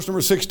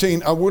Number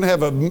 16, I would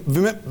have a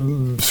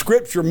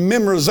scripture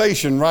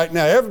memorization right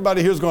now.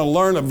 Everybody here is going to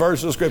learn a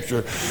verse of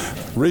scripture.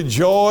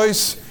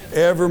 Rejoice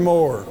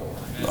evermore.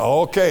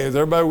 Okay, is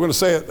everybody going to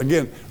say it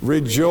again?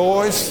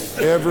 Rejoice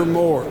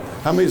evermore.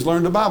 How many's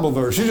learned a Bible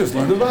verse? You just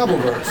learned a Bible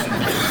verse.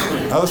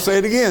 I'll say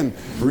it again.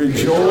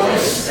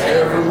 Rejoice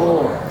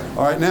evermore.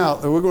 All right, now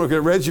we're going to look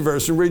at Reggie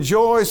verse. And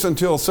rejoice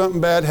until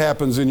something bad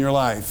happens in your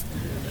life.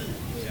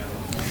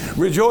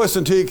 Rejoice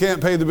until you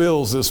can't pay the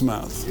bills this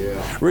month.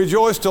 Yeah.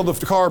 Rejoice till the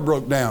car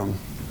broke down.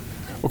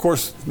 Of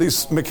course,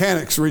 these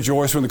mechanics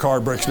rejoice when the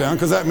car breaks down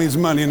because that means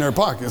money in their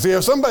pockets. Yeah,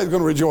 somebody's going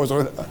to rejoice.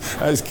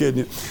 I was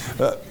kidding you.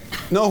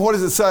 No, what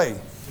does it say?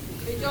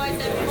 Rejoice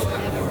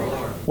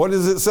evermore. What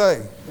does it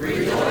say?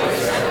 Rejoice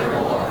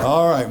evermore.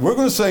 All right, we're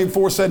going to sing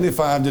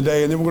 475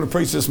 today, and then we're going to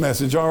preach this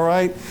message. All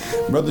right,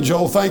 Brother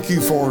Joel, thank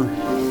you for.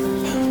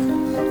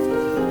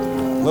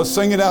 Let's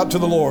sing it out to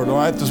the Lord, all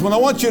right? Here's what I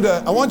want you to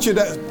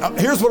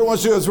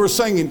do as we're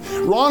singing.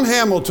 Ron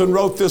Hamilton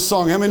wrote this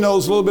song. How many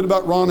knows a little bit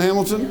about Ron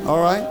Hamilton?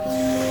 All right.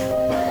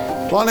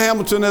 Ron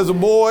Hamilton, as a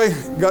boy,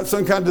 got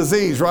some kind of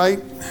disease, right?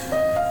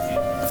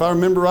 If I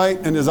remember right,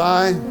 in his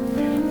eye.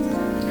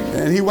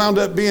 And he wound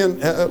up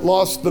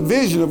lost the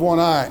vision of one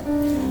eye.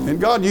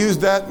 And God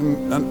used that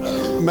in an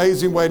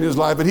amazing way in his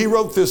life. But he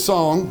wrote this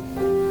song,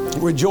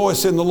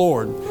 Rejoice in the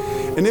Lord.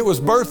 And it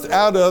was birthed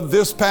out of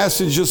this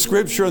passage of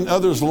Scripture and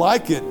others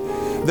like it,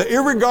 that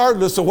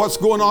irregardless of what's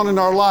going on in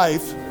our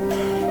life,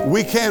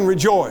 we can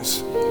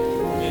rejoice.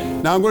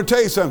 Now, I'm going to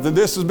tell you something.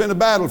 This has been a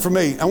battle for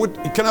me.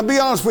 Can I be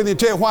honest with you and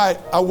tell you why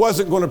I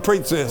wasn't going to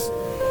preach this?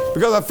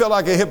 Because I felt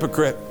like a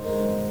hypocrite.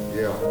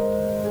 Yeah.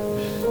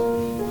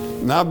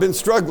 And I've been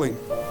struggling.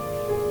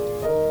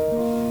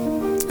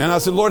 And I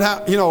said, Lord,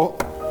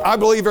 I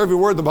believe every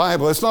word of the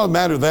Bible. It's not a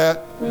matter of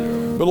that.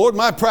 But Lord,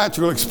 my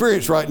practical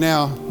experience right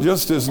now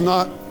just is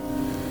not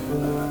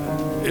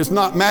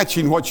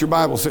matching what your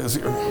Bible says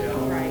here.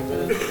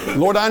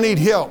 Lord, I need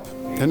help.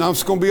 And I'm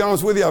just going to be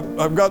honest with you.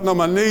 I've gotten on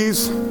my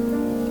knees.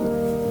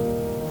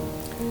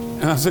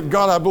 And I said,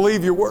 God, I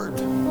believe your word.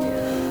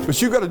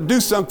 But you've got to do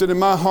something in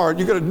my heart.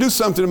 You've got to do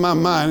something in my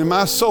mind, in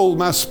my soul,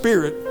 my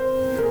spirit.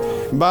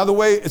 And by the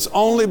way, it's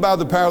only by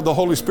the power of the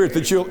Holy Spirit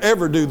that you'll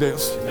ever do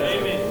this.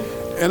 Amen.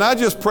 And I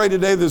just pray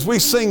today that as we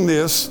sing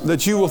this,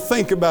 that you will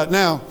think about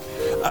now.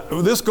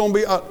 I'm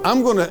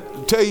going to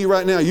tell you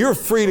right now, you're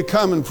free to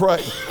come and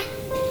pray.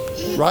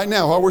 Right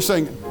now while we're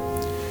singing.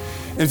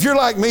 And if you're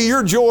like me,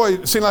 your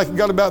joy seemed like it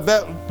got about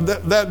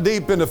that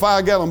deep in the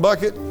 5-gallon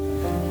bucket.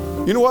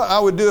 You know what I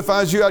would do if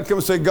I was you? I'd come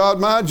and say, God,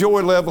 my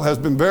joy level has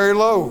been very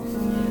low.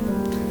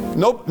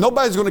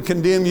 Nobody's going to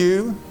condemn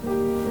you.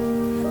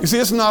 You see,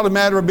 it's not a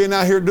matter of being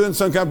out here doing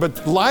some kind,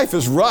 but life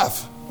is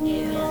rough.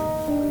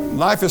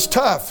 Life is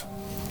tough.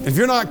 If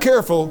you're not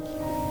careful,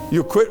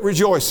 you'll quit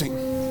rejoicing.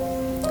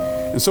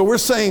 And so we're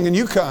saying, and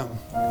you come.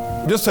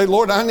 Just say,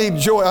 Lord, I need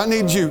joy. I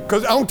need you.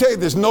 Because I'm going to tell you,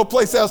 there's no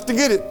place else to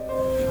get it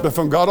but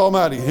from God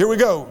Almighty. Here we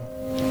go.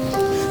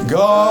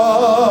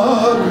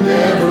 God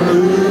never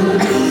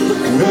moves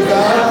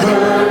without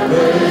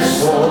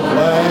purpose or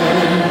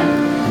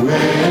plan.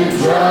 When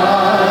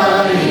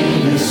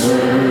trying His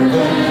servant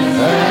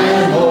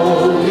and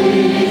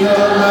holding the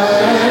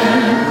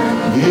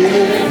land,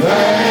 give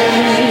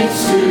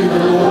thanks to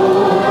the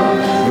Lord.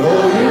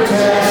 Though your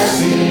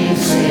testing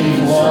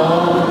seems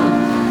long,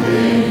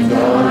 in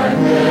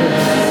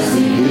darkness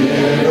He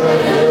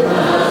giveth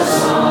a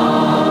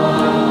song.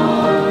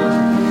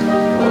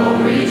 Oh,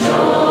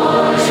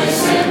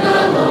 rejoice in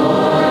the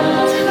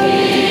Lord.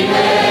 He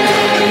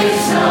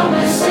makes no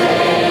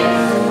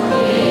mistakes.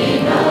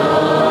 He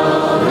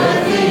knows at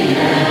the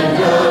end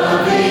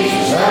of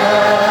each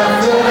path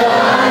that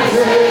I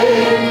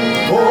take,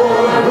 for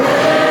when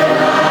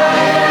I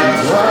am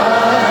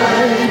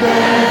tried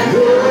and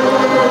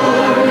glorified,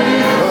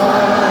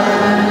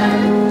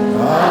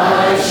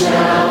 I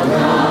shall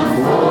come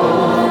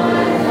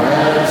forth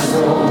as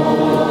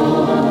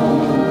gold.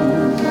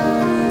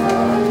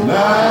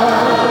 Now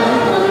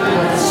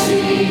I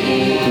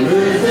see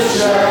through the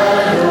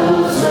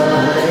shadows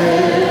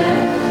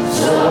ahead,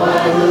 so I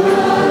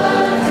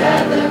look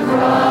at the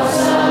cross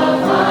of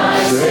my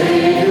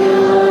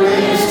Savior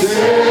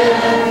instead.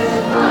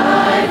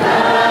 I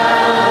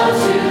bow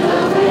to the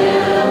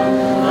will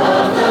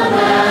of the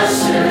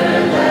Master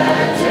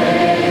that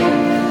day.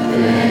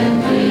 Then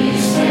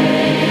peace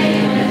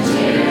came and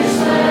tears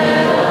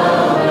fled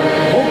away.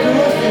 Hope you're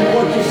listening to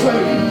what you're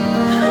saying.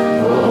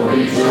 Oh,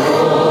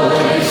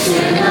 rejoice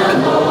in the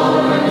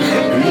Lord.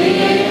 He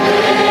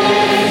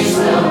makes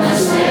no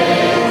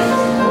mistakes.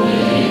 He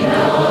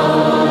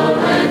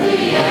knows at the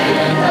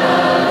end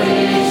of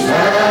each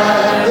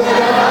path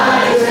that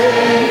I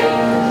take,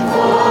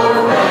 for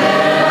when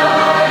I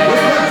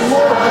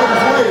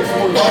am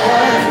tried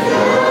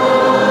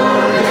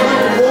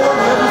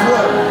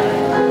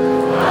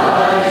and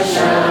I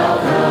shall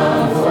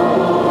come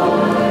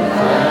forth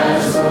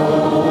as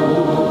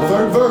gold.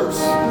 Third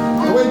verse.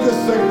 Wait just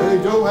a second. Hey,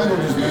 Joe, hang on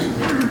just a minute.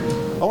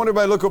 I want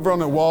everybody to look over on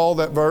the wall,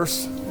 that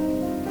verse.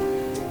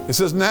 It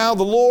says, now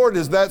the Lord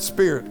is that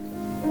Spirit.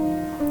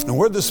 And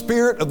where the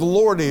Spirit of the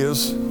Lord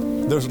is,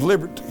 there's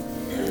liberty.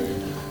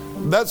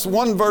 That's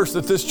one verse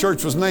that this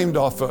church was named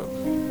off of.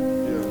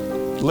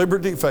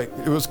 Liberty, faith.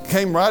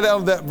 Came right out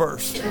of that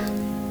verse.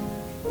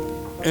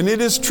 And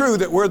it is true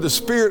that where the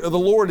Spirit of the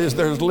Lord is,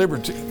 there's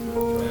liberty.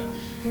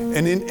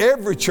 And in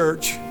every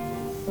church,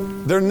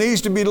 there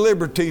needs to be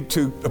liberty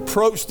to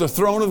approach the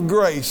throne of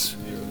grace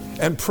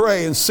and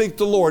pray and seek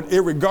the Lord,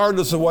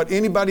 irregardless of what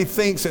anybody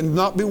thinks, and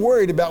not be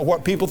worried about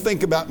what people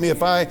think about me.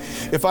 If I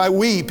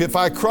weep, if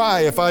I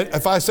cry, if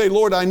I say,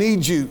 Lord, I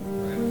need you.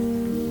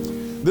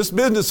 This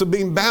business of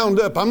being bound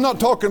up, I'm not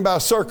talking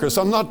about circus.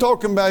 I'm not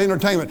talking about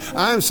entertainment.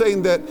 I'm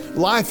saying that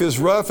life is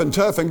rough and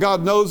tough, and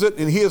God knows it,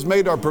 and He has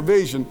made our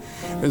provision.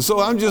 And so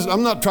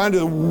I'm not trying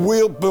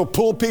to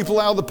pull people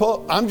out of the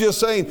pulp. I'm just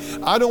saying,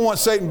 I don't want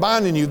Satan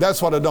binding you.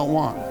 That's what I don't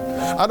want.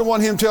 I don't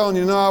want him telling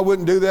you, no, I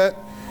wouldn't do that.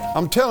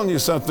 I'm telling you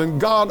something.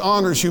 God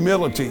honors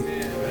humility.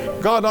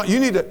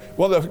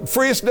 The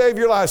freest day of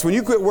your life is when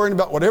you quit worrying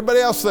about what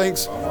everybody else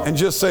thinks and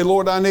just say,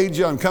 Lord, I need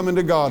you. I'm coming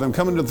to God. I'm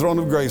coming to the throne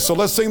of grace. So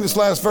let's sing this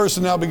last verse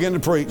and now begin to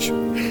preach.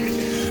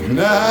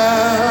 Now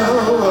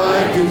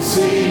I can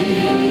see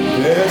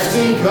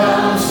blessing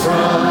comes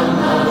from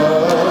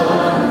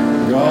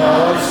above.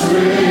 God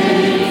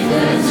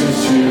strengthens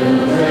His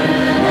children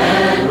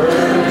and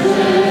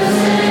urges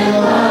in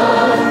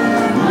love.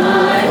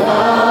 My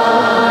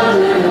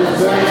Father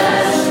is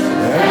best,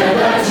 and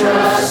I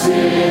trust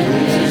in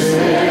His.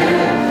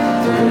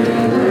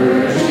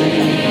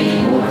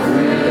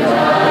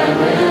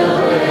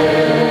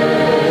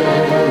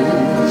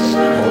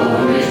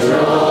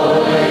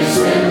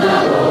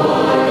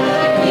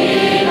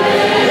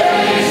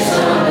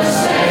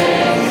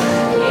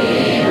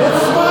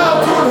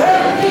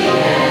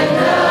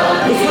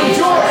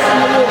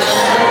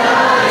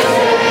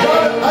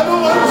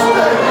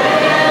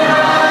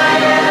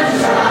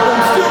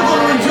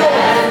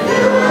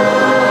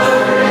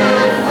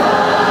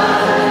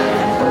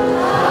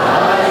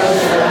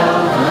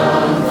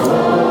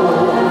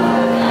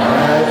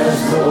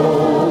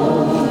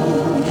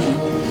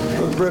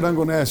 I'm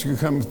going to ask you to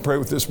come pray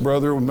with this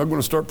brother. I'm not going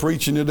to start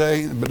preaching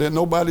today, but then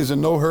nobody's in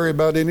no hurry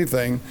about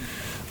anything,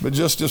 but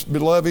just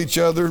love each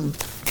other,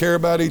 care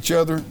about each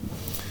other.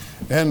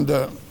 And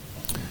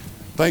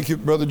thank you,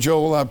 Brother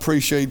Joel. I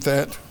appreciate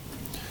that.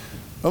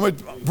 I'm going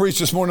to preach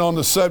this morning on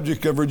the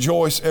subject of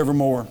rejoice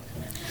evermore.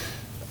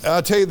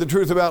 I'll tell you the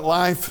truth about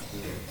life.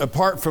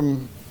 Apart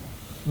from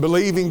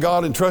believing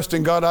God and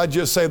trusting God, I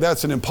just say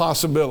that's an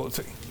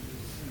impossibility,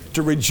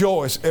 to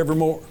rejoice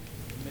evermore.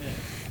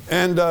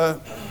 And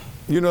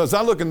as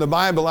I look in the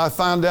Bible, I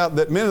found out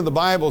that men of the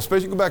Bible,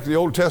 especially go back to the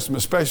Old Testament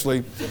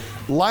especially,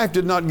 life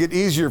did not get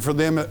easier for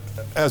them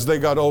as they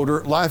got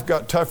older. Life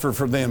got tougher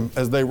for them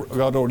as they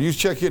got older. You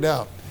check it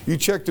out. You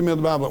check them in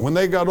the Bible. When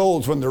they got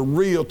old is when the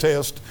real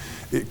test,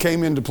 it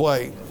came into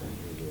play.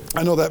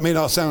 I know that may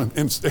not sound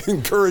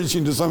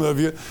encouraging to some of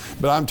you,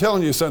 but I'm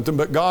telling you something,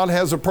 but God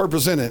has a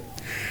purpose in it.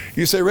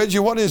 You say, Reggie,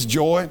 what is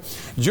joy?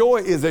 Joy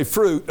is a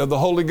fruit of the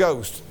Holy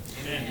Ghost.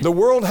 The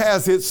world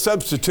has its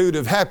substitute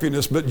of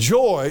happiness, but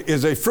joy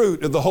is a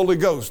fruit of the Holy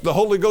Ghost. The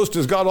Holy Ghost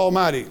is God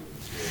Almighty.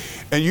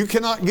 And you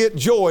cannot get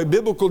joy,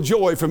 biblical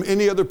joy, from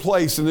any other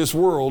place in this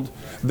world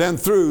than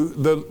through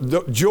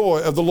the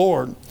joy of the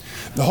Lord.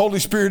 The Holy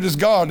Spirit is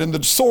God, and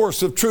the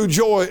source of true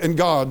joy in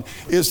God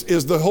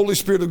is the Holy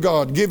Spirit of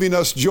God giving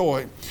us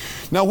joy.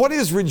 Now, what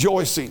is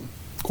rejoicing?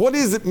 What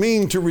does it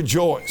mean to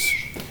rejoice?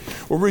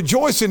 Well,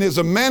 rejoicing is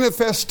a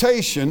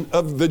manifestation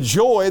of the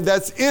joy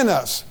that's in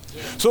us.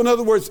 So in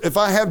other words, if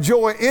I have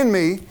joy in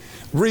me,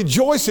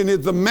 rejoicing is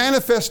the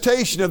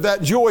manifestation of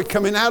that joy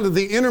coming out of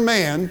the inner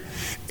man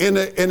and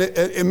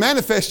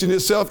manifesting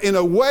itself in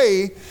a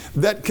way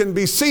that can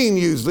be seen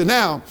usually.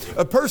 Now,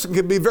 a person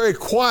can be very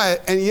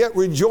quiet and yet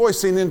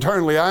rejoicing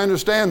internally. I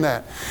understand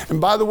that.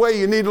 And by the way,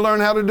 you need to learn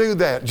how to do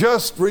that.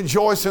 Just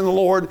rejoice in the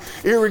Lord,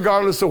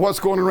 irregardless of what's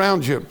going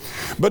around you.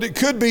 But it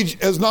could be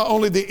as not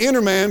only the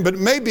inner man, but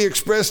it may be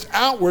expressed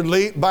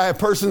outwardly by a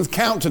person's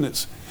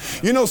countenance.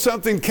 You know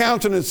something?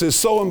 Countenance is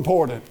so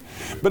important.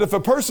 But if a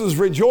person's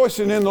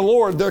rejoicing in the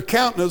Lord, their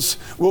countenance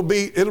it'll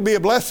be a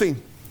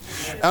blessing.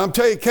 And I'll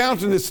tell you,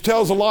 countenance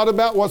tells a lot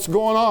about what's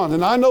going on.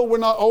 And I know we're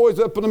not always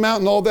up in the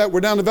mountain and all that,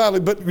 we're down the valley,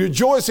 but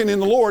rejoicing in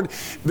the Lord,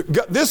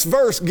 this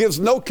verse gives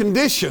no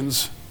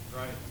conditions.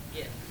 Right.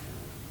 Yeah.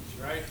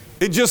 Right.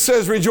 It just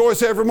says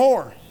rejoice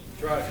evermore.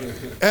 Right.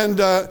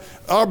 And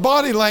our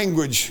body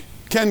language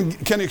can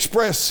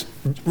express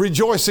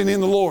rejoicing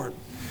in the Lord.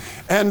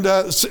 And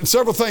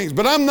several things.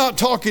 But I'm not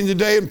talking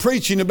today and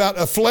preaching about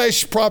a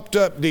flesh propped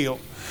up deal.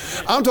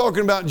 I'm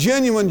talking about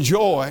genuine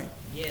joy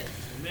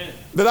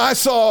that I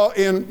saw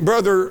in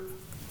Brother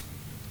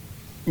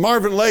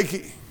Marvin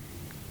Lakey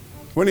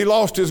when he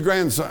lost his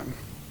grandson.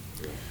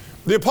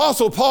 The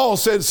Apostle Paul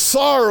said,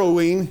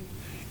 sorrowing,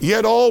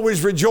 yet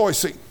always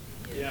rejoicing.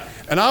 Yeah.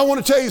 And I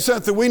want to tell you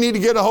something we need to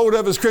get a hold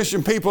of as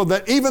Christian people,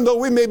 that even though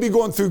we may be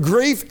going through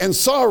grief and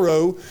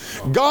sorrow,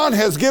 God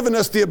has given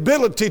us the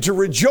ability to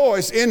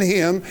rejoice in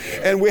Him.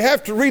 And we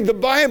have to read the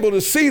Bible to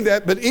see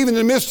that, but even in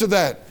the midst of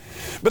that.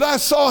 But I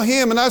saw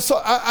him, and I've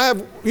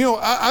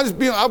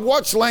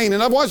watched Lane,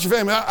 and I've watched your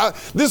family.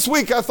 This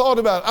week I thought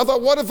about it. I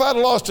thought, what if I'd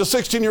lost a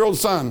 16-year-old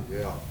son?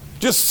 Yeah.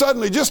 Just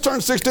suddenly, just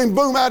turned 16,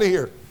 boom, out of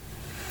here.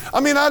 I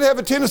mean, I'd have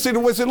a tendency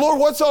to say, Lord,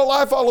 what's all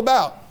life all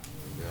about?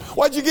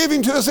 Why'd you give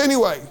him to us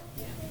anyway?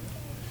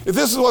 If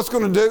this is what's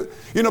going to do,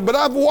 but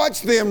I've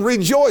watched them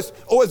rejoice.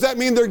 Oh, does that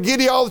mean they're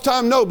giddy all the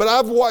time? No, but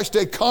I've watched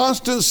a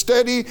constant,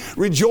 steady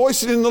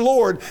rejoicing in the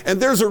Lord, and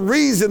there's a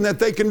reason that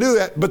they can do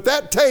that. But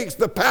that takes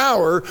the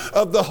power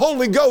of the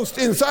Holy Ghost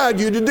inside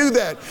you to do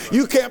that.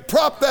 You can't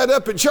prop that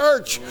up at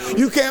church.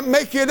 You can't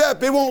make it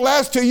up. It won't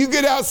last till you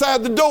get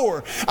outside the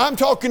door. I'm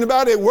talking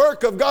about a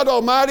work of God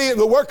Almighty,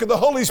 the work of the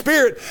Holy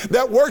Spirit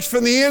that works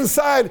from the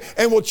inside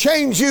and will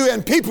change you,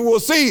 and people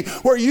will see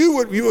where you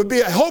would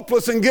be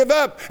hopeless and give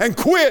up and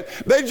quit.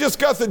 They just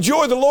got the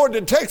joy of the Lord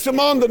that takes them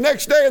on the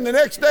next day and the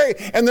next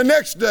day and the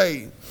next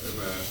day.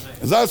 Amen.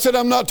 As I said,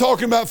 I'm not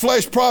talking about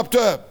flesh propped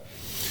up,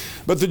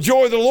 but the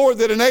joy of the Lord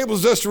that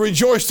enables us to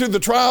rejoice through the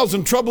trials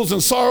and troubles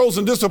and sorrows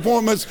and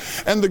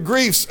disappointments and the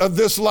griefs of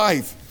this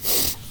life.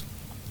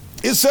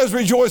 It says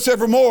rejoice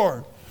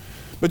evermore.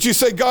 But you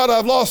say, God,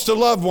 I've lost a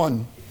loved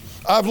one.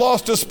 I've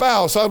lost a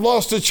spouse. I've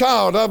lost a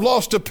child. I've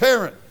lost a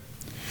parent.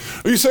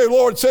 Or you say,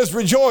 Lord, it says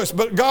rejoice,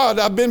 but God,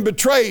 I've been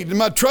betrayed and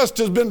my trust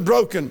has been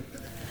broken.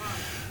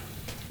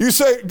 You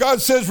say,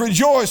 God says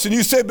rejoice, and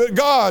you say, but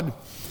God,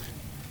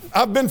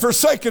 I've been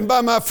forsaken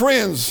by my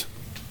friends.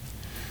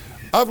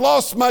 I've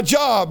lost my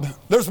job.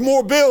 There's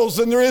more bills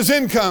than there is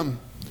income.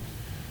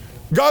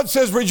 God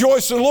says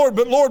rejoice in the Lord,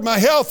 but Lord, my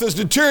health is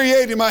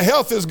deteriorating. My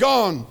health is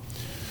gone.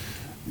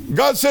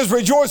 God says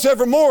rejoice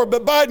evermore,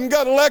 but Biden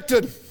got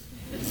elected.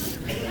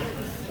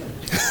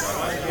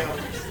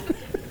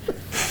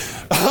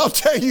 I'll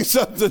tell you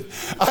something.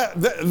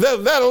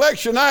 That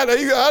election night,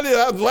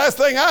 the last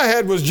thing I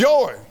had was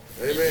joy.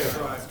 Amen.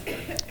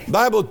 The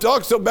Bible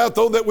talks about,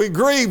 though, that we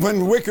grieve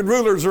when wicked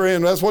rulers are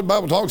in. That's what the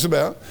Bible talks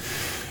about.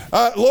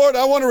 Lord,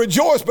 I want to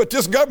rejoice, but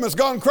this government's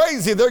gone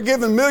crazy. They're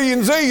giving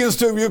millions, zillions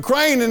to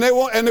Ukraine, and they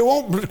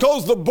won't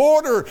close the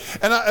border.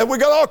 And we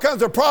got all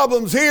kinds of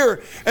problems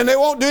here, and they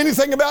won't do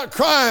anything about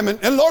crime.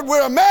 And Lord,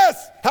 we're a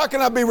mess. How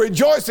can I be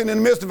rejoicing in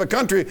the midst of a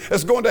country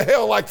that's going to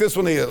hell like this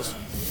one is?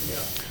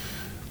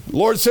 The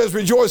Lord says,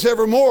 rejoice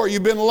evermore.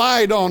 You've been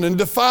lied on and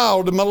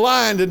defiled and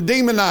maligned and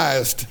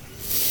demonized.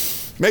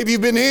 Maybe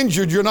you've been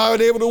injured. You're not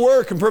able to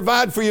work and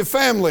provide for your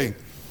family.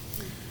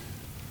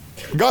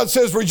 God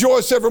says,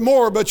 rejoice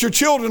evermore, but your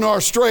children are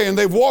astray and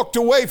they've walked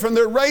away from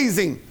their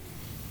raising.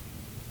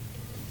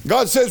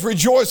 God says,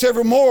 rejoice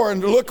evermore,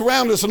 and look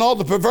around us and all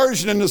the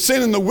perversion and the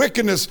sin and the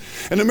wickedness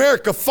and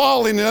America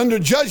falling and under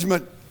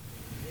judgment.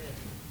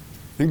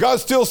 And God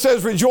still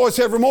says, rejoice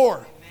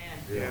evermore.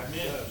 Yeah.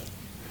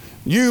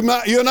 You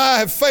and I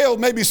have failed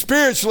maybe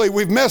spiritually.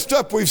 We've messed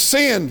up. We've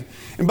sinned.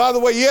 And by the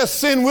way, yes,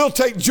 sin will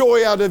take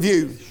joy out of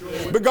you.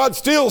 But God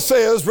still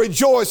says,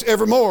 rejoice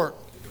evermore.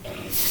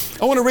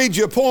 I want to read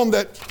you a poem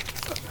that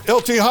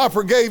L.T.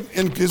 Hopper gave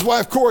and his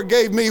wife Cora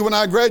gave me when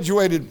I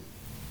graduated.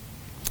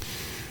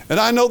 And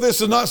I know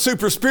this is not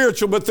super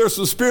spiritual, but there's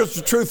some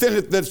spiritual truth in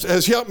it that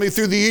has helped me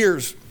through the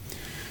years.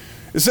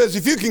 It says,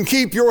 if you can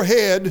keep your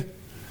head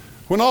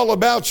when all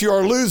about you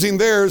are losing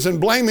theirs and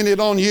blaming it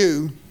on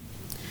you,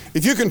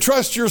 if you can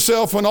trust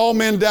yourself when all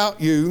men doubt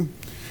you,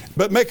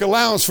 but make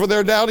allowance for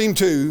their doubting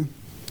too,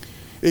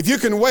 if you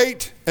can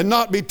wait and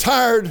not be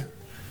tired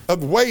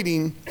of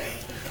waiting,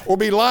 or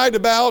be lied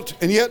about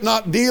and yet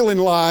not deal in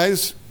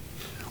lies,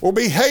 or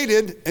be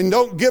hated and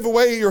don't give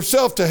away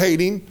yourself to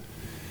hating,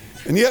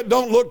 and yet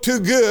don't look too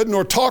good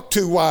nor talk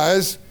too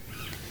wise,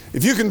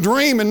 if you can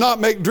dream and not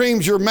make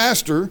dreams your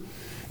master,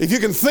 if you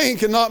can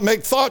think and not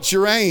make thoughts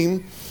your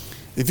aim,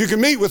 if you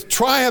can meet with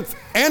triumph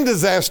and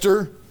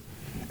disaster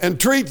and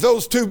treat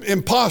those two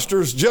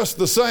impostors just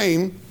the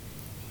same,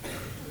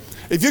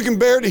 if you can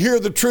bear to hear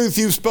the truth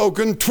you've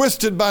spoken,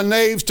 twisted by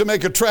knaves to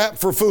make a trap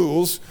for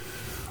fools,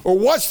 or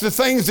watch the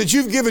things that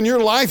you've given your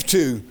life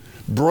to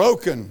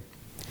broken,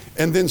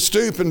 and then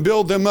stoop and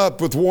build them up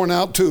with worn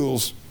out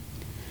tools.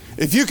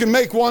 If you can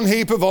make one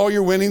heap of all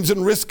your winnings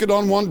and risk it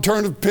on one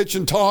turn of pitch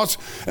and toss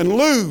and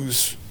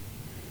lose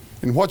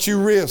in what you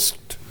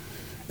risked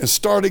and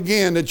start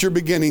again at your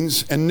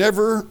beginnings and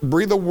never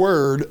breathe a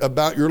word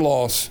about your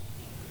loss.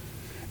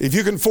 If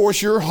you can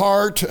force your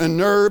heart and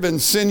nerve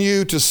and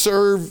sinew to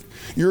serve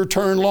your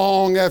turn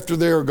long after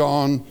they're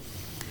gone,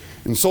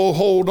 and so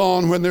hold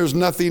on when there's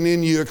nothing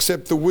in you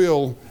except the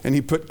will, and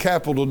he put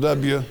capital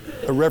W,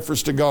 a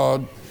reference to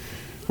God,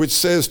 which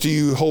says to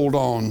you, hold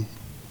on.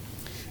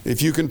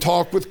 If you can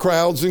talk with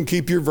crowds and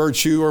keep your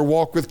virtue, or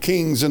walk with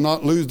kings and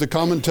not lose the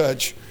common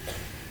touch,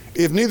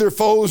 if neither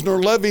foes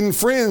nor loving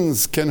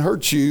friends can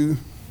hurt you,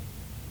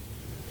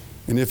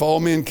 and if all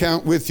men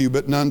count with you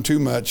but none too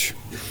much,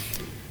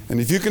 and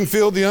if you can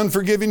fill the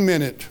unforgiving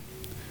minute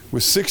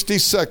with 60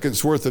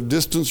 seconds worth of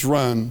distance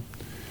run,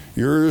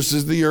 yours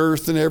is the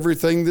earth and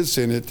everything that's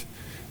in it,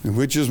 and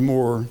which is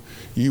more,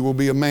 you will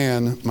be a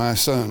man, my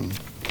son.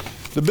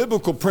 The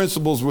biblical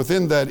principles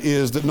within that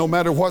is that no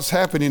matter what's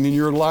happening in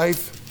your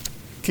life,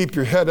 keep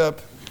your head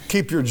up,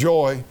 keep your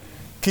joy,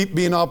 Keep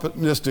being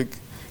optimistic.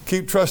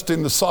 Keep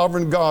trusting the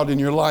sovereign God in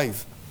your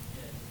life.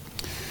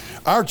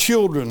 Our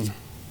children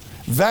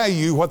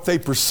value what they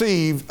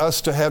perceive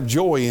us to have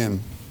joy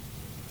in.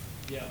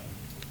 Yeah.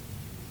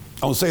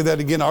 I'll say that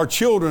again. Our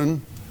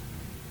children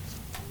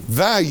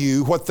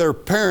value what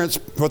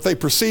they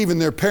perceive in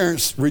their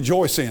parents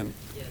rejoice in.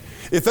 Yeah.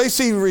 If they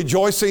see you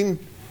rejoicing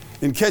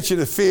in catching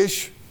a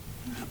fish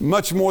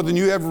much more than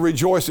you ever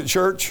rejoice at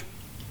church,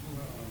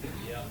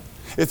 Yeah.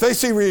 if they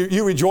see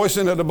you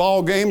rejoicing at a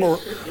ball game or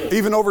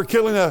even over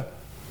killing a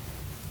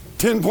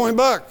 10-point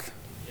buck,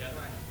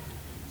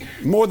 Yeah.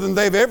 more than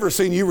they've ever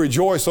seen you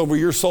rejoice over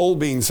your soul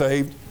being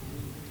saved.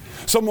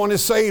 Someone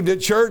is saved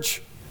at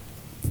church,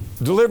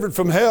 delivered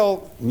from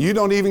hell, and you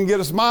don't even get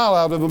a smile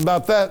out of them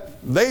about that.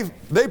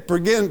 They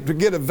begin to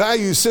get a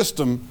value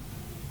system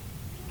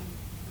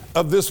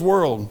of this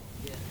world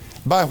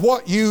by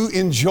what you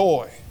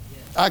enjoy.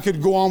 I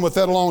could go on with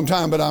that a long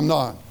time, but I'm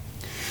not.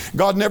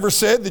 God never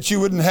said that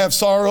you wouldn't have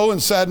sorrow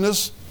and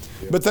sadness,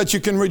 but that you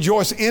can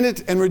rejoice in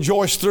it and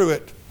rejoice through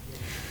it.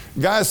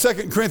 Guys,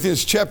 2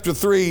 Corinthians chapter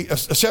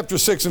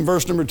 6 and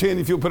verse number 10,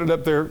 if you'll put it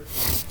up there.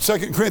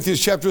 2 Corinthians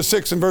chapter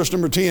 6 and verse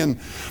number 10.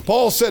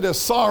 Paul said, as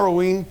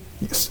sorrowful,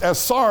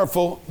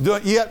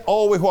 yet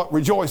always what?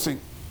 Rejoicing.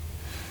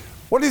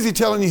 What is he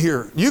telling you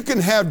here? You can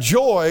have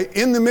joy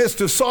in the midst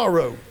of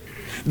sorrow.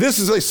 This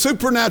is a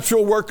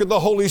supernatural work of the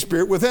Holy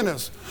Spirit within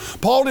us.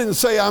 Paul didn't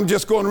say, I'm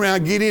just going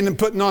around getting and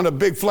putting on a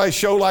big flash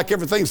show like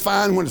everything's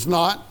fine when it's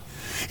not.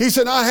 He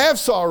said, I have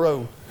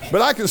sorrow,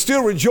 but I can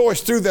still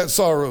rejoice through that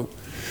sorrow.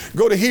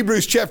 Go to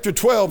Hebrews chapter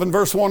 12 and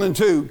verse 1 and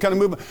 2. Kind of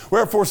move.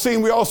 Wherefore,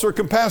 seeing we also are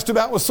compassed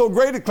about with so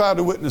great a cloud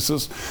of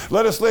witnesses,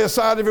 let us lay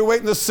aside every weight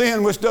and the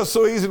sin which does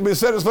so easily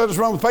beset us. Let us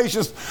run with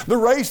patience the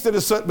race that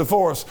is set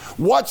before us.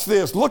 Watch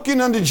this.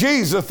 Looking unto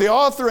Jesus, the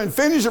author and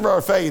finisher of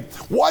our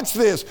faith. Watch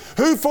this.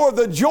 Who for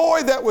the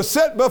joy that was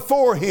set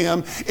before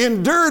him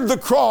endured the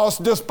cross,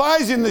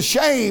 despising the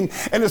shame,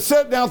 and is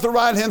set down at the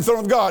right hand throne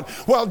of God.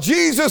 While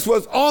Jesus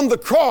was on the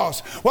cross,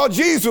 while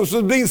Jesus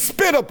was being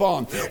spit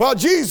upon, while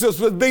Jesus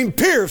was being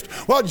pierced,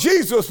 while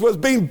Jesus was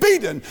being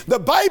beaten, the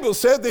Bible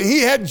said that he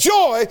had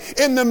joy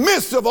in the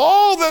midst of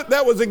all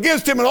that was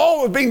against him and all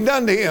that was being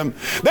done to him.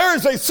 There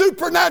is a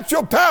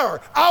supernatural power.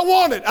 I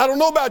want it. I don't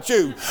know about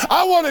you.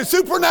 I want a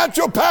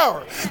supernatural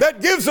power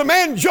that gives a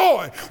man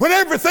joy when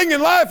everything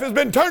in life has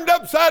been turned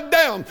upside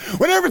down,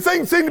 when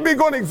everything seemed to be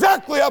going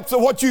exactly up to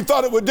what you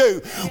thought it would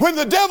do, when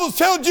the devil's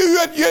told you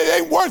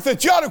it ain't worth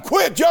it, you ought to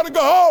quit, you ought to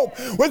go home,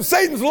 when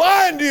Satan's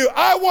lying to you.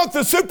 I want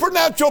the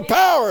supernatural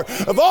power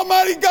of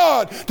Almighty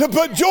God to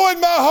put joy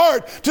in my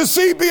heart, to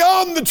see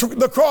beyond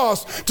the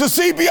cross, to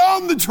see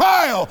beyond the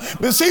trial,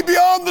 to see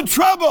beyond the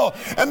trouble,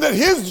 and that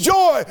his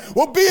joy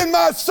will be in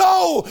my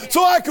soul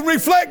so I can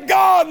reflect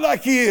God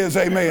like he is.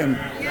 Amen.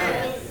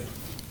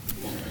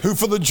 Who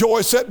for the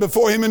joy set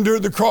before him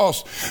endured the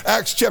cross.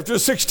 Acts chapter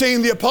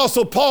 16, the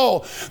apostle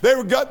Paul,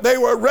 they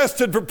were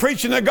arrested for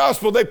preaching the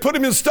gospel. They put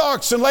him in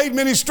stocks and laid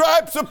many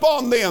stripes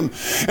upon them.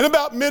 And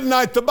about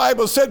midnight, the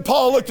Bible said,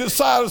 Paul looked at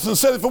Silas and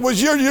said, if it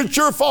was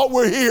your fault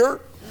we're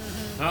here.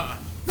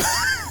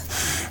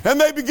 And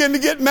they begin to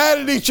get mad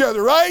at each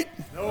other, right?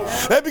 No.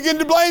 They begin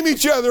to blame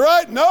each other,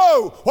 right?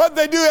 No. What did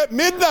they do at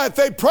midnight?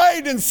 They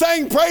prayed and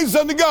sang praise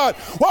unto God.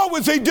 What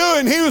was he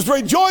doing? He was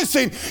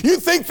rejoicing. You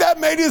think that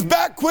made his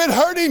back quit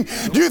hurting?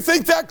 Do you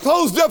think that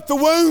closed up the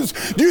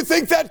wounds? Do you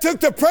think that took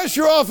the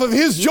pressure off of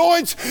his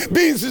joints,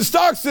 being in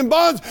stocks and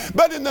bonds?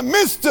 But in the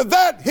midst of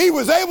that, he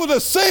was able to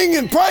sing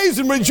and praise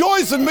and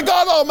rejoice in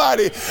God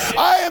Almighty.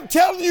 I am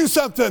telling you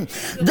something.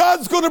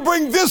 God's going to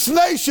bring this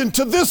nation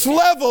to this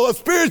level of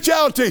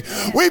spirituality.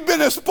 We've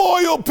been a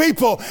spoiled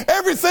people.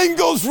 Everything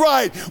goes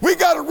right. We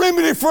got a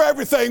remedy for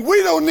everything.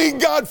 We don't need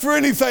God for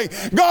anything.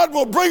 God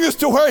will bring us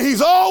to where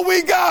he's all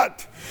we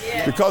got.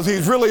 Because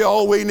he's really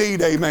all we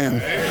need. Amen.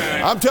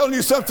 Amen. I'm telling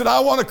you something. I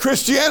want a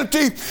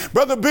Christianity,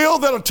 Brother Bill,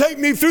 that'll take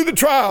me through the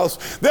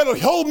trials, that'll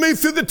hold me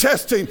through the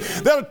testing,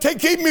 that'll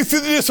keep me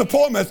through the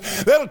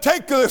disappointments, that'll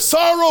take the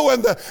sorrow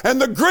and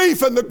the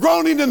grief and the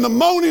groaning and the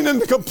moaning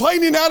and the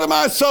complaining out of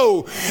my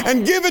soul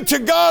and give it to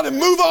God and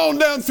move on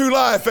down through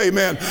life.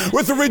 Amen.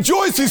 With a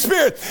rejoicing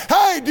spirit.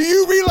 Hey, do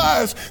you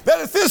realize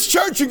that if this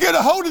church you get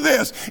a hold of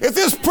this, if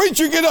this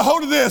preacher get a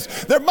hold of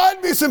this, there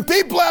might be some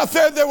people out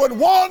there that would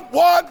want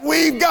what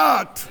we've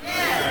got.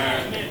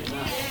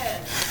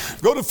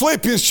 Yes. Go to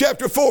Philippians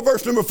chapter 4,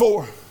 verse number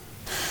 4.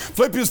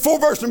 Philippians 4,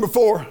 verse number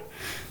 4.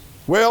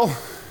 Well,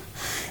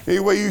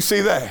 anyway, you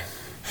see that.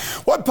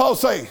 What did Paul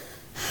say?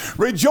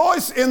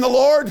 Rejoice in the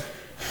Lord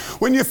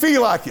when you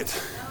feel like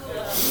it.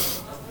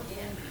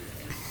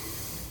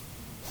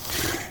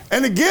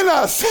 And again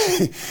I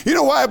say, you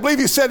know why I believe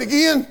he said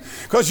again?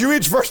 Because you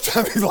read the first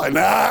time, he's like,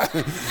 nah.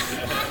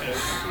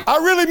 I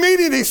really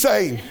mean it, he's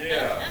saying.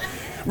 Yeah.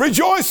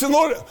 Rejoice in the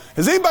Lord.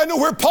 Does anybody know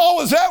where Paul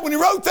was at when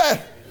he wrote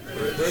that?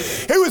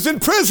 He was in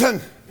prison.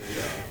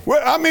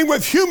 I mean,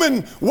 with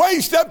human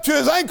waste up to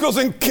his ankles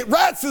and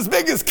rats as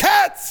big as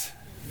cats.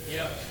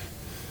 Yeah.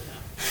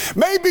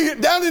 Maybe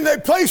down in a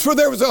place where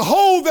there was a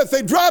hole that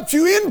they dropped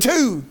you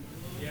into.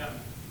 Yeah.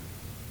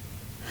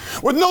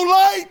 With no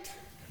light.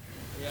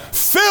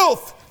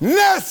 filth,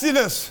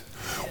 nastiness,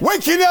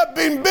 waking up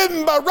being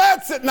bitten by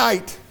rats at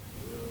night.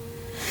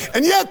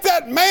 And yet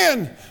that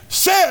man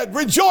said,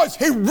 rejoice.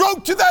 He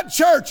wrote to that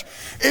church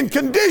in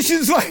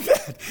conditions like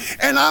that.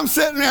 And I'm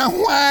sitting there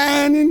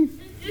whining.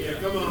 Yeah,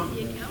 come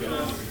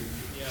on.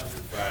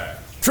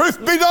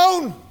 Truth be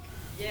known,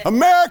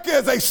 America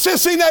is a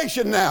sissy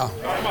nation now.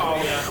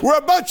 We're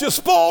a bunch of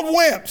spoiled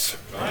wimps.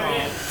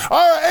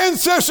 Our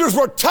ancestors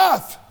were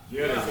tough.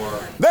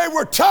 They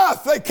were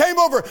tough. They came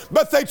over,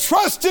 but they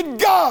trusted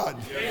God.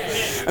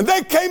 And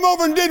they came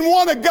over and didn't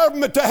want a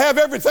government to have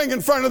everything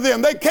in front of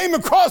them. They came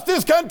across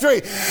this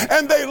country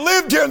and they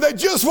lived here and they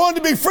just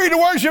wanted to be free to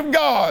worship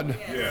God.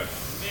 They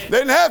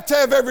didn't have to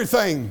have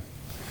everything.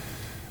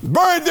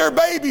 Buried their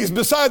babies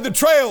beside the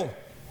trail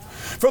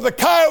for the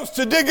coyotes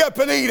to dig up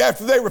and eat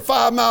after they were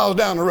 5 miles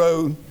down the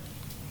road.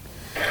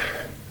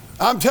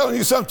 I'm telling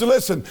you something,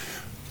 listen.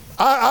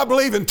 I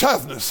believe in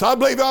toughness. I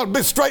believe I ought to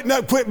be straightened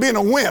up, quit being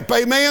a wimp.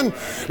 Amen?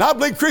 And I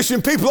believe Christian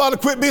people ought to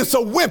quit being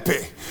so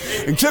wimpy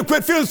and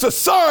quit feeling so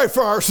sorry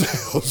for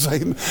ourselves.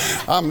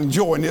 I'm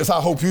enjoying this. I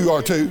hope you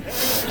are too.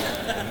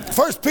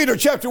 1 Peter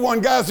chapter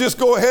 1, guys, just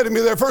go ahead of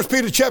me there. 1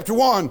 Peter chapter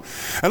 1,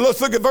 and let's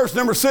look at verse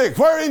number 6.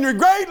 Wherein you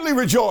greatly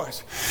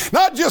rejoice.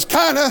 Not just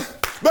kind of,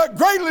 but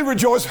greatly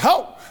rejoice.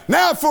 How?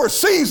 Now for a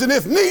season,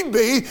 if need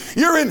be,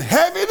 you're in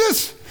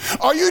heaviness.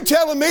 Are you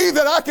telling me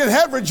that I can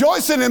have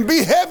rejoicing and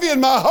be heavy in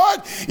my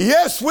heart?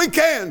 Yes, we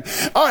can.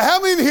 All right,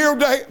 how many here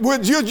today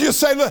would you just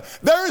say, look,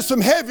 there is some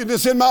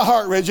heaviness in my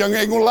heart, Reggie? I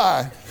ain't going to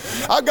lie.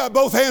 I've got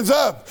both hands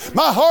up.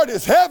 My heart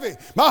is heavy.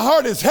 My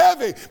heart is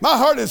heavy. My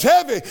heart is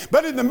heavy.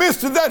 But in the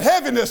midst of that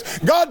heaviness,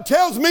 God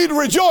tells me to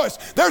rejoice.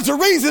 There's a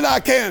reason I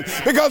can.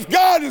 Because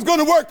God is going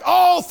to work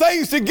all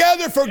things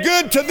together for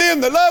good to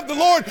them that love the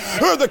Lord,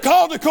 who are the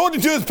called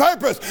according to His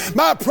purpose.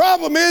 My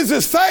problem is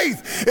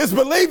faith. It's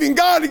believing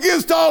God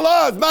against all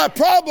odds. My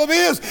problem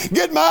is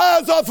getting my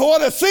eyes off of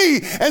what I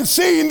see and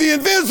seeing the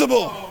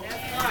invisible.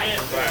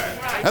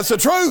 That's the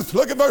truth.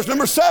 Look at verse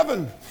number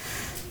 7.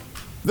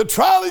 The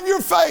trial of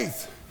your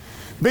faith,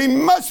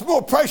 being much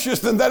more precious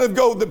than that of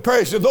gold that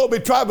perishes, though it be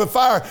tried by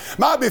fire,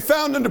 might be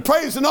found unto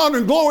praise and honor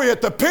and glory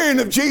at the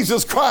appearing of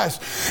Jesus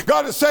Christ.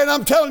 God is saying,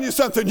 I'm telling you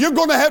something. You're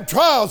going to have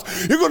trials.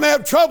 You're going to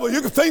have trouble.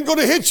 Things going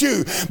to hit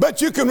you.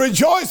 But you can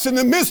rejoice in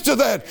the midst of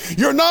that.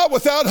 You're not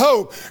without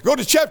hope. Go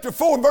to chapter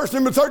 4 and verse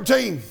number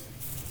 13.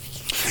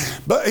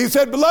 But he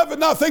said, beloved,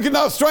 not thinking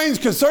not strange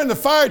concerning the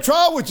fiery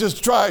trial which is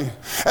to try you,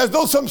 as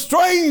though some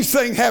strange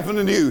thing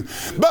happened to you.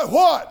 But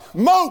what?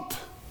 Mope.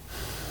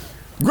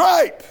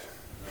 Gripe.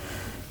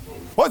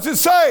 What's it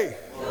say?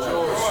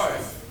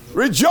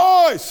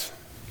 Rejoice.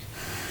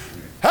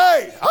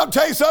 Hey, I'll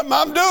tell you something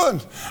I'm doing.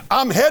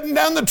 I'm heading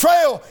down the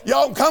trail.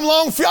 Y'all can come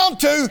along if y'all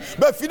to,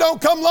 but if you don't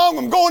come along,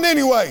 I'm going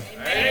anyway.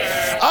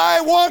 Amen.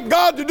 I want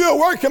God to do a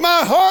work in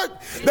my heart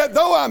that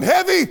though I'm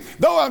heavy,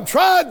 though I'm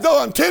tried,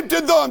 though I'm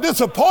tempted, though I'm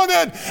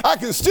disappointed, I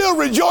can still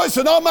rejoice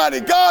in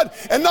Almighty God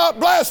and not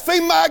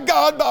blaspheme my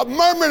God by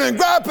murmuring and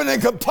griping and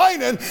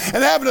complaining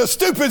and having a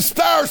stupid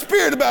sour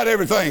spirit about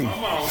everything.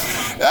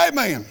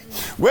 Amen.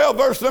 Well,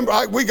 verse number,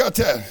 we got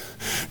that.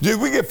 Did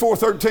we get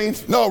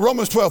 4:13? No,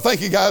 Romans 12.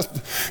 Thank you, guys.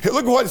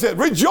 Look at what it said.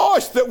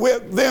 Rejoice that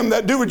with them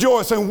that do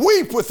rejoice and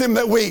weep with them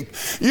that weep.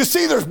 You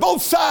see, there's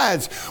both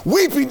sides.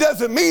 Weeping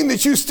doesn't mean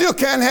that you still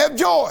can't have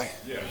joy.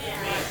 Yeah.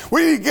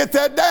 We need to get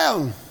that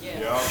down.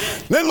 Yeah.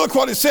 Then look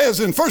what it says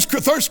in 1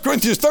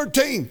 Corinthians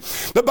 13.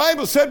 The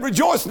Bible said,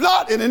 rejoice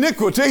not in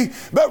iniquity,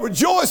 but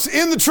rejoice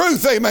in the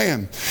truth.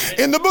 Amen.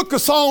 In the book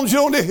of Psalms, you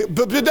don't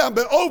put it down,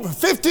 but over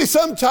 50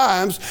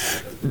 sometimes,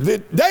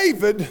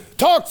 David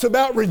talks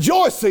about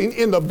rejoicing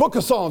in the book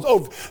of Psalms.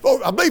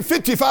 I believe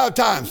 55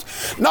 times.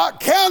 Not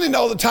counting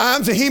all the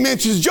times that he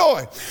mentions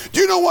joy.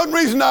 Do you know one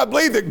reason I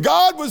believe that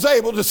God was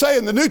able to say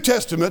in the New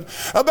Testament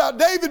about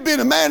David being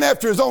a man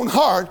after his own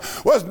heart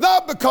was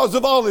not because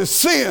of all his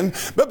sin,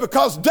 but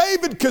because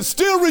David could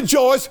still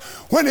rejoice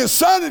when his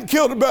son had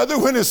killed a brother,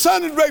 when his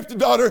son had raped a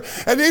daughter,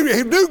 and he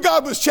knew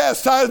God was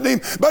chastising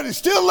him, but he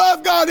still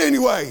loved God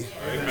anyway.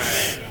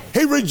 Amen.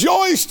 He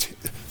rejoiced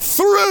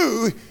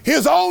through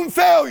his own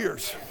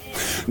failures,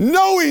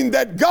 knowing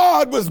that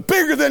God was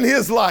bigger than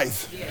his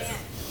life.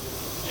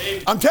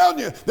 I'm telling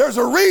you, there's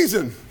a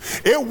reason.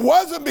 It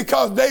wasn't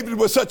because David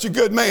was such a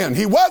good man.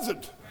 He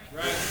wasn't.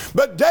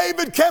 But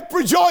David kept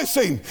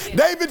rejoicing.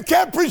 David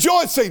kept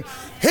rejoicing.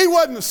 He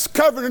wasn't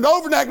covering it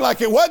over and acting like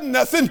it wasn't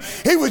nothing.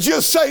 He was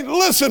just saying,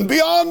 listen,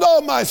 beyond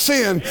all my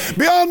sin,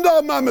 beyond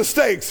all my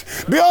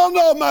mistakes, beyond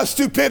all my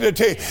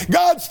stupidity,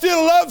 God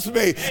still loves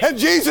me, and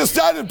Jesus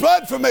died in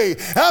blood for me,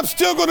 and I'm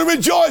still going to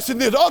rejoice in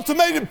the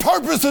ultimated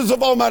purposes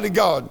of Almighty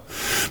God.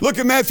 Look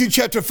at Matthew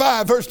chapter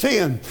 5, verse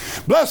 10.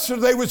 Blessed are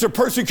they which are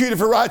persecuted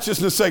for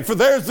righteousness' sake, for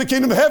theirs is the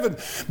kingdom of heaven.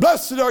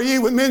 Blessed are ye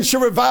when men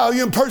shall revile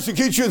you and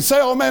persecute you and say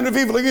all manner of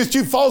evil against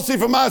you falsely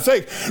for my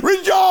sake.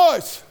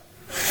 Rejoice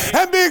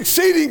and be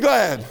exceeding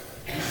glad.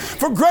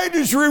 For great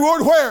is your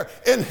reward where?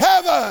 In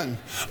heaven,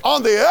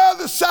 on the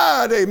other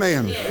side.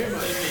 Amen.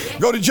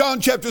 Go to John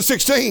chapter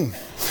 16.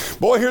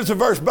 Boy, here's a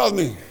verse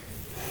bothering me.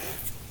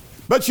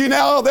 But ye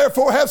now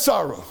therefore have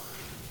sorrow.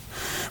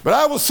 But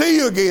I will see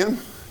you again,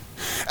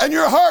 and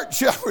your heart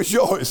shall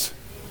rejoice.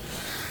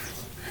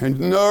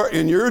 And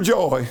in your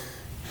joy,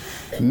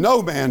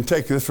 no man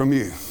taketh from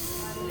you.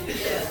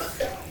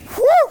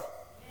 Woo!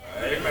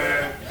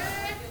 Amen.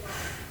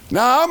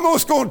 Now, I'm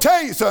just going to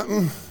tell you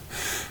something.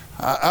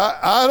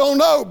 I don't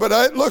know, but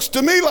it looks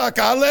to me like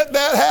I let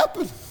that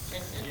happen.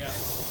 Yeah.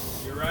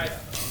 You're right.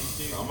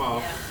 Come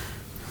on.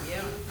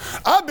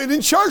 I've been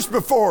in church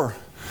before,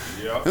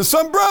 and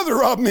some brother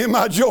robbed me of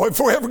my joy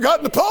before I ever got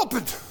in the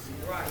pulpit.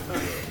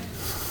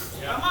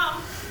 Come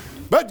on.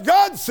 But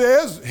God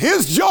says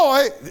his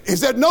joy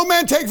is that no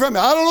man take from me.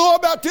 I don't know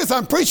about this.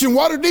 I'm preaching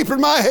water deep in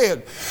my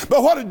head.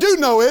 But what I do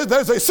know is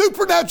there's a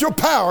supernatural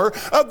power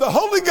of the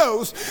Holy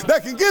Ghost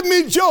that can give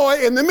me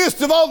joy in the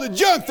midst of all the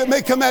junk that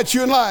may come at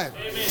you in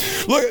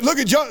life. Look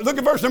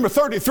at verse number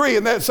 33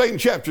 in that same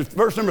chapter.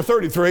 Verse number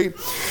 33.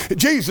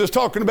 Jesus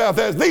talking about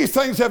that. These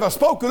things have I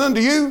spoken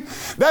unto you,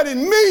 that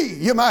in me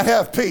you might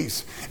have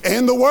peace.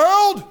 In the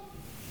world,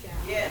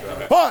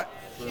 what?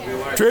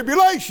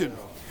 Tribulation.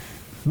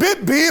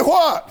 Be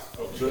what?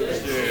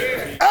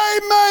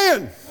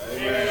 Amen.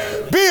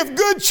 Be of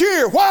good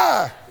cheer.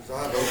 Why?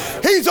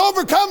 He's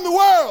overcome the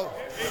world.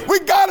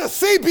 We got to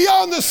see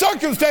beyond the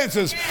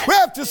circumstances. We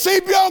have to see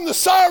beyond the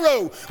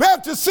sorrow. We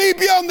have to see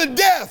beyond the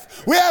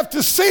death. We have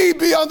to see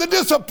beyond the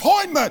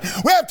disappointment.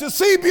 We have to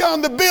see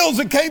beyond the bills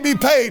that can't be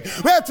paid.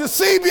 We have to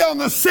see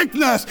beyond the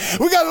sickness.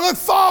 We got to look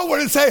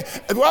forward and say,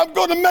 I'm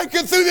going to make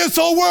it through this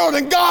whole world,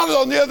 and God is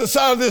on the other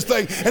side of this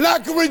thing. And I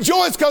can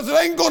rejoice because it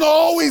ain't going to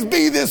always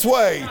be this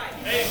way.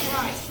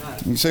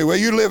 You say, well,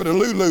 you live in a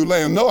Lulu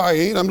land. No, I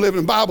ain't. I'm living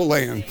in Bible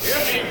land.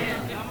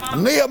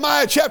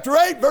 Nehemiah chapter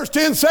 8 verse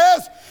 10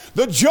 says,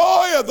 the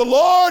joy of the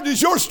Lord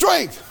is your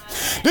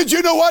strength. Did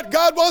you know what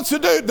God wants to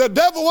do? The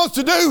devil wants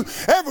to do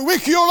every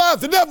week of your life.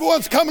 The devil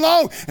wants to come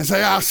along and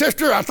say,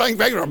 sister, I think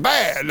things are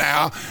bad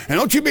now. And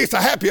don't you be so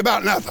happy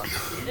about nothing.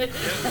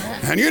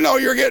 And you know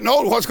you're getting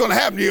old. What's going to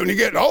happen to you when you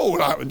get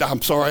old?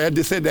 I'm sorry, I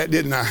just said that,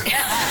 didn't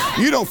I?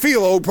 You don't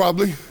feel old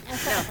probably.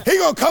 He's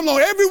going to come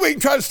along every week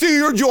and try to steal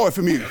your joy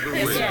from you.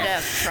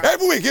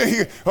 Every week.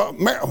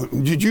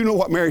 Did you know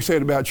what Mary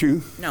said about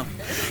you? No.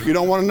 You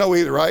don't want to know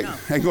either, right? No.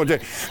 Ain't going to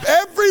tell you.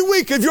 Every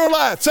week of your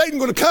life,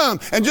 Satan's going to come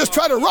and just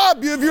try to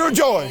rob you of your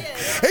joy.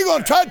 He's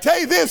going to try to tell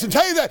you this and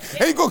tell you that.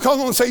 And he's going to come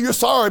along and say, you're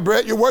sorry,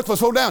 Brett. You're worthless.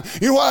 Hold down.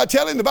 You know what I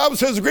tell him? The Bible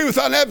says, agree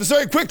without an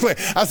adversary quickly.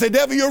 I say,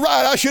 devil, you're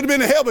right. I should have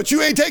been in hell, but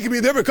you ain't taking me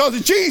there because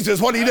of Jesus,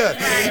 what he does.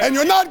 And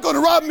you're not going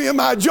to rob me of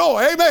my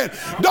joy. Amen.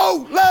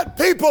 Don't let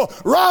people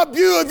rob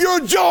you of your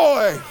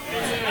joy.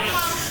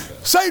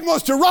 Satan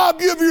wants to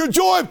rob you of your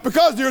joy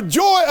because your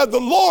joy of the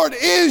Lord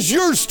is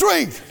your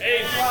strength.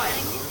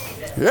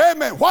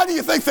 Amen. Why do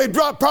you think they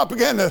drop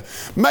propaganda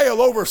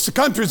mail over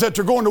countries that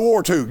they're going to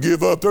war to?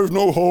 Give up. There's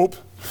no hope.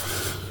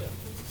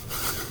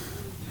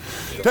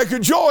 Take your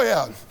joy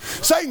out.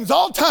 Satan's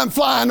all the time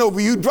flying over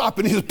you,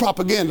 dropping his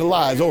propaganda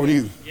lies over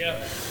you.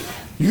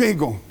 You ain't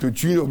going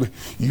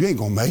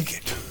to make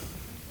it.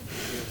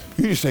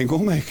 You just ain't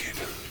going to make it.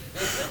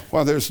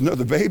 Well, there's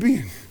another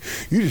baby.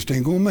 You just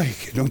ain't going to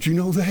make it. Don't you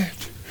know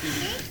that?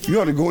 You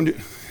ought to go into...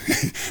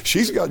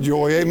 She's got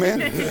joy, amen?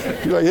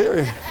 You're like,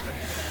 yeah.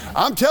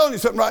 I'm telling you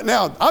something right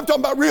now. I'm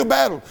talking about real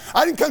battle.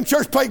 I didn't come to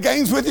church to play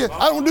games with you.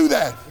 I don't do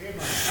that.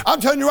 I'm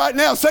telling you right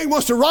now, Satan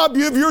wants to rob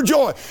you of your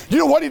joy. You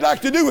know what he'd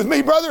like to do with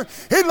me, brother?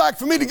 He'd like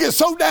for me to get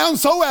so down,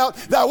 so out,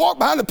 that I walk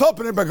behind the pulpit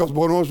and everybody goes,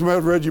 boy, what's the matter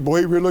with Reggie? Boy,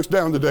 he really looks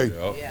down today.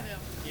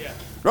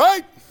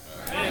 Right?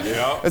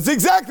 That's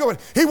exactly what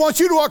he wants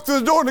you to walk through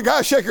the door and the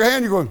guy shake your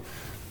hand. You're going,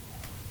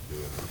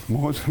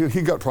 well,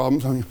 he got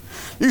problems on you.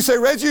 You say,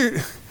 Reggie,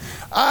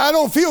 I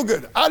don't feel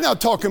good. I'm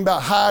not talking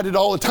about hide it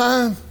all the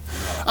time.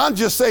 I'm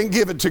just saying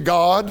give it to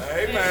God.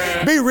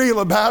 Amen. Be real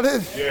about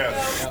it.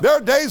 Yes. There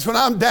are days when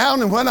I'm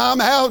down and when I'm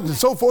out and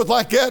so forth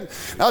like that.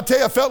 And I'll tell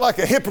you, I felt like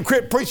a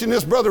hypocrite preaching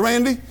this, Brother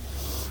Randy.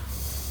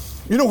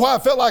 You know why I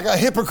felt like a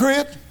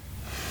hypocrite?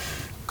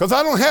 Because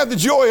I don't have the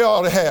joy I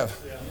ought to have.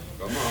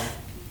 Come on.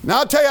 Now,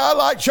 I'll tell you, I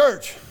like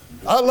church.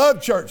 I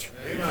love church.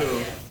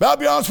 But I'll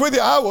be honest with you,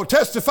 I will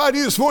testify to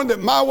you this morning that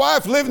my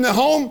wife living at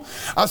home,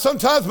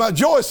 sometimes my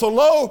joy is so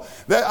low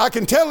that I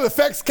can tell it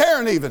affects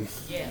Karen even.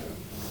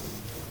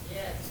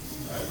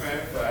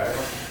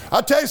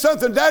 I'll tell you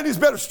something, daddies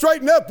better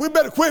straighten up. We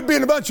better quit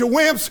being a bunch of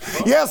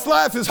wimps. Yes,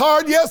 life is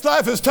hard. Yes,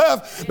 life is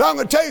tough. But I'm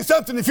going to tell you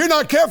something, if you're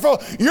not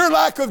careful, your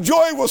lack of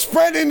joy will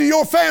spread into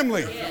your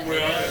family.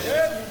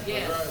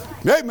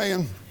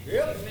 Amen.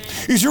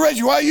 You say,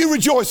 Reggie, why are you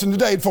rejoicing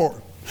today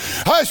for?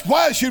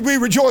 Why should we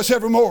rejoice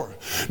evermore?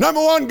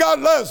 Number one, God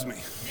loves me.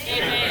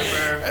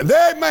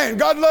 Amen.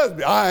 God loves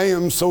me. I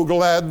am so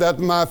glad that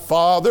my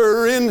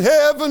Father in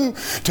heaven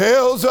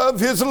tells of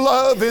his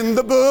love in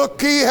the book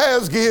he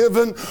has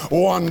given.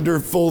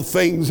 Wonderful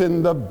things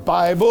in the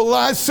Bible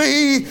I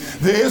see.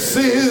 This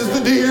is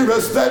the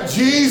dearest that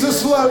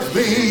Jesus loves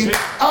me.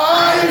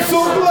 I am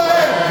so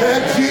glad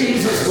that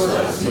Jesus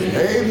loves me.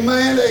 Amen.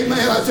 Amen,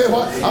 amen. I tell you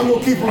what, I'm going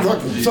to keep on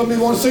trucking. Some of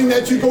you want to sing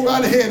that, you go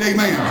right ahead,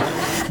 amen.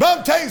 But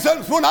I'm telling you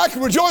something, when I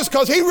can rejoice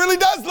because He really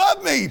does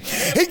love me.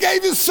 He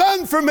gave His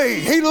Son for me.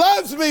 He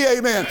loves me,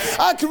 amen.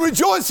 I can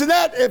rejoice in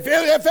that if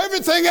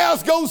everything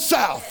else goes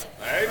south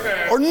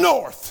or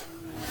north.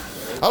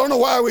 I don't know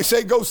why we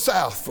say go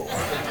south for.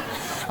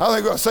 I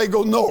think I say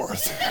go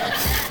north.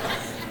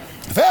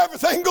 If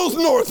everything goes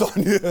north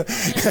on you,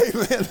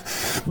 amen.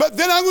 But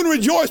then I'm going to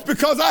rejoice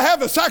because I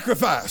have a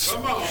sacrifice.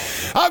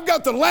 I've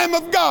got the Lamb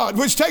of God,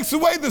 which takes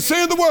away the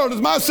sin of the world as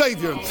my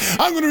Savior.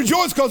 I'm going to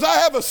rejoice because I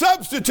have a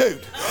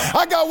substitute.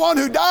 I got one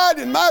who died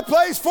in my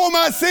place for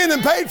my sin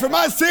and paid for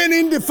my sin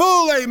in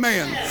full,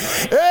 amen.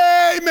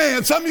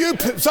 Amen. Some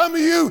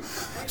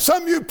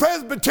of you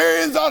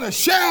Presbyterians ought to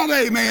shout,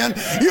 amen.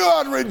 You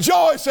ought to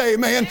rejoice,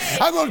 amen.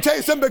 I'm going to tell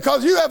you something,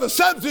 because you have a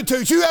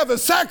substitute. You have a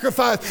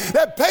sacrifice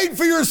that paid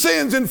for your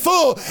sins in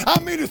full. I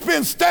mean, it's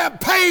been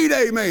stamped paid,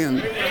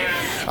 amen.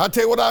 I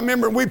tell you what, I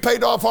remember when we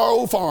paid off our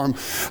old farm.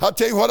 I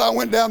tell you what, I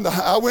went down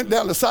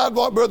the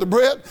sidewalk, Brother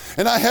Brett,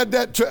 and I had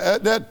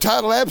that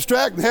title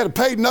abstract and had a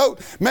paid note.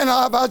 Man,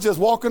 I was just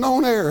walking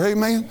on air,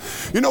 amen.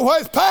 You know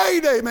what? It's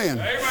paid, amen.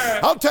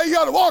 I'll tell you, you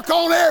ought to walk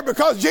on air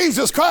because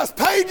Jesus Christ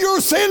paid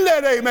your sin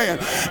that, amen.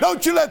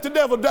 Don't you let the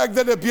devil drag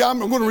that up. I'm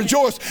going to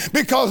rejoice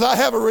because I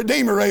have a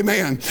Redeemer,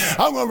 amen.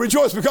 I'm going to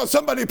rejoice because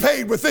somebody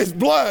paid with His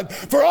blood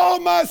for all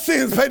my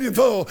sins, paid in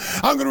full.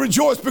 I'm going to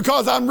rejoice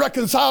because I'm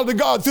reconciled to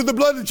God through the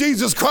blood of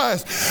Jesus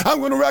Christ. I'm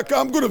going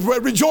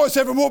to rejoice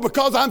evermore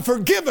because I'm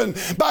forgiven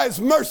by His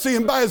mercy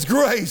and by His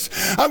grace.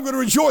 I'm going to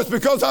rejoice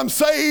because I'm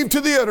saved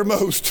to the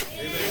uttermost.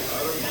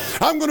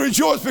 I'm going to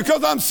rejoice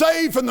because I'm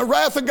saved from the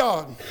wrath of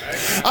God.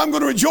 I'm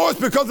going to rejoice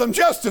because I'm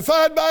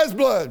justified by His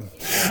blood.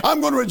 I'm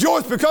going to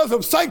rejoice because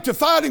I'm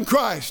sanctified in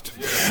Christ.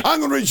 I'm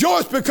going to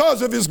rejoice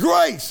because of His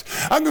grace.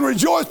 I'm going to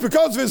rejoice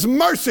because of His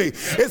mercy.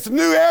 It's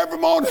new every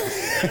morning.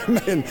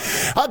 Amen.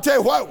 I tell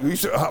you what,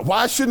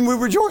 why shouldn't we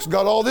rejoice?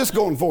 Got all this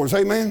going for us.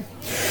 Amen.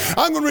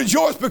 I'm going to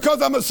rejoice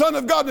because I'm a son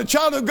of God and a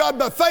child of God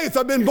by faith.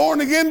 I've been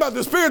born again by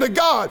the Spirit of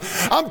God.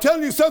 I'm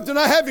telling you something,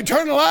 I have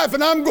eternal life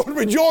and I'm going to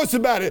rejoice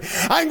about it.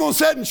 I ain't going to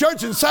sit in church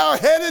and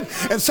sour-headed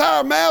and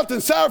sour-mouthed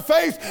and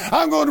sour-faced.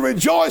 I'm going to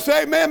rejoice,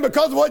 amen,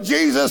 because of what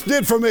Jesus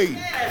did for me.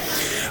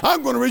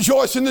 I'm going to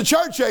rejoice in the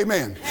church,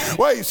 amen.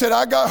 Well, you said,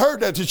 I got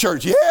hurt at the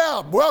church.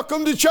 Yeah,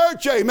 welcome to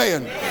church,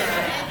 amen.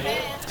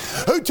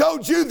 Who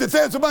told you that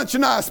there's a bunch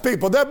of nice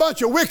people? They're a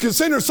bunch of wicked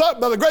sinners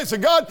sought by the grace of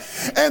God,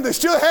 and they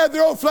still have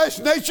their own flesh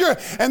nature,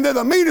 and they're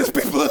the meanest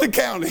people in the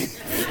county.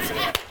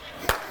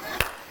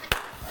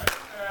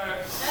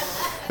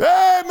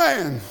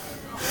 Amen.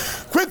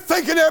 Quit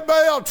thinking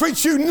everybody else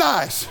treats you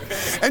nice.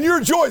 And your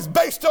joy is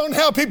based on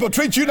how people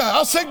treat you nice.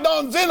 I'll sick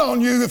Don Zen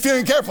on you if you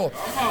ain't careful.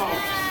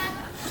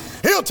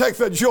 He'll take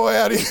that joy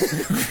out of you.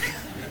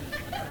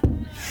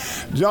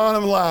 John,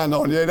 I'm lying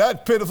on you.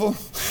 That's pitiful.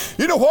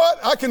 You know what?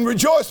 I can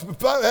rejoice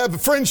if I have a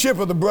friendship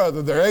with a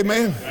brother there.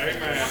 Amen.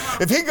 Amen.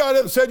 If he got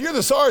up and said, you're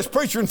the sorriest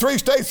preacher in 3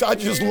 states, I'd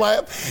just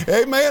laugh.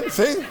 Amen.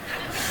 See?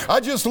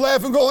 I just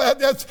laugh and go,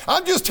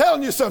 I'm just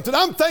telling you something.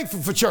 I'm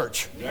thankful for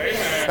church.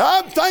 Amen.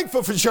 I'm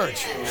thankful for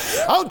church.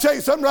 I'll tell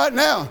you something right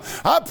now.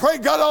 I pray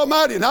God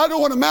Almighty, and I don't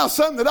want to mouth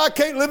something that I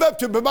can't live up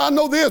to, but I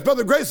know this, by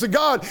the grace of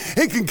God,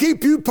 He can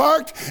keep you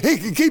parked. He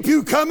can keep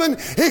you coming.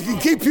 He can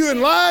keep you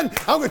in line.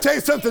 I'm going to tell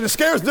you something that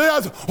scares me.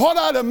 What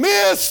I'd have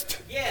missed.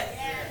 Yes.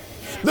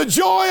 The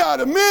joy I'd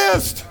have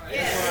missed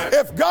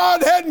if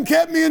God hadn't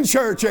kept me in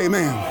church,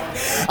 amen.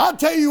 I'll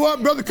tell you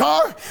what, Brother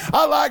Carr,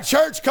 I like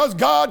church because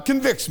God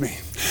convicts me.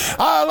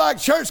 I like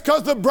church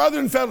because the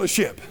brethren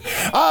fellowship.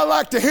 I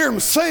like to hear them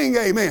sing,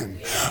 amen.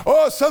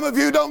 Oh, some of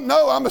you don't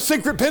know, I'm a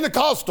secret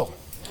Pentecostal.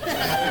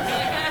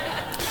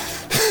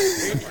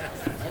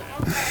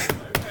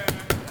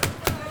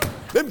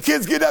 Them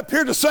kids get up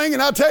here to sing,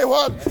 and I'll tell you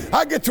what,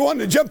 I get to want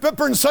to jump up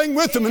there and sing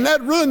with them, and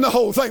that ruined the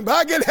whole thing. But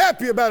I get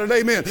happy about it,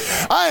 amen.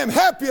 I am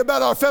happy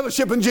about our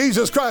fellowship in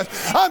Jesus Christ.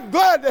 I'm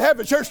glad to have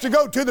a church to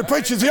go to that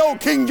preaches the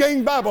old King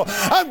James Bible.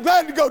 I'm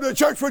glad to go to a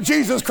church where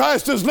Jesus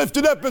Christ is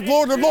lifted up as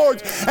Lord of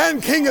Lords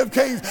and King of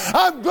Kings.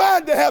 I'm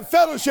glad to have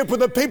fellowship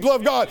with the people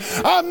of God.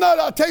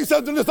 I'll tell you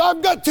something,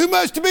 I've got too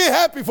much to be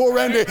happy for,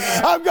 Randy.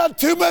 I've got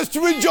too much to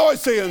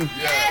rejoice in.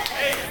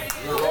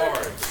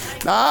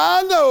 Now,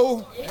 I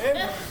know.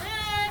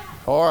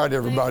 All right,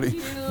 everybody.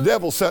 The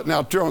devil's sitting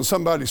out there on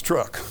somebody's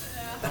truck.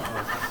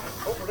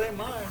 Hopefully it ain't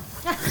mine.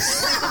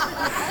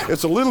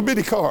 It's a little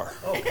bitty car.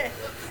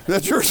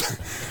 That's yours.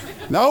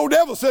 No,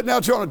 devil's sitting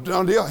out there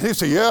on the. He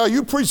said, yeah,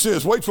 you preach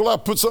this. Wait till I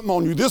put something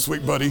on you this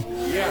week, buddy.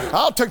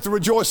 I'll take the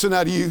rejoicing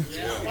out of you.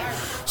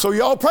 So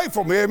y'all pray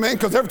for me, amen,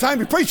 because every time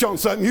you preach on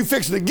something, you're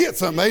fixing to get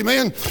something,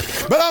 amen.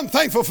 But I'm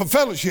thankful for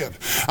fellowship.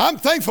 I'm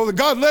thankful that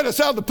God let us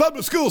out of the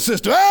public school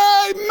system.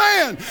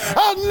 Amen.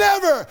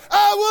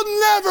 I will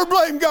never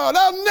blame God.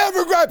 I'll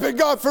never gripe at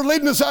God for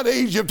leading us out of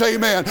Egypt,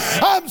 amen.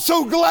 I'm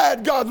so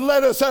glad God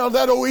let us out of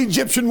that old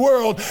Egyptian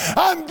world.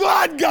 I'm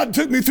glad God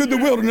took me through the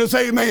wilderness,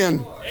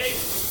 amen.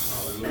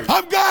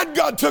 I'm glad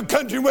God took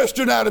country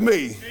western out of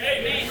me.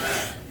 Amen.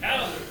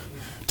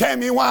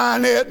 Tammy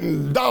Wynette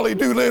and Dolly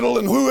Doolittle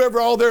and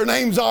whoever all their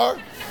names are.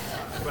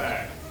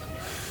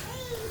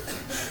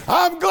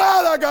 I'm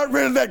glad I got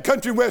rid of that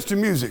country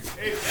western music.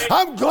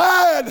 I'm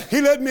glad he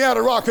led me out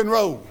of rock and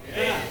roll.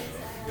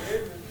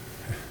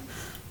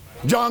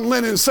 John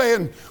Lennon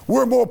saying,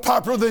 we're more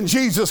popular than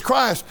Jesus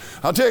Christ.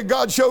 I'll tell you,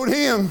 God showed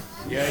him.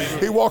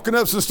 He walking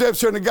up some steps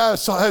here, and the guy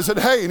said,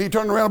 hey, and he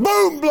turned around,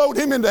 boom, blowed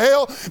him into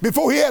hell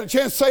before he had a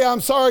chance to say,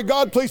 I'm sorry,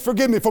 God, please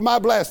forgive me for my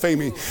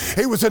blasphemy.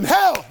 He was in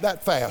hell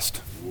that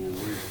fast.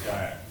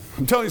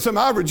 I'm telling you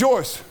something, I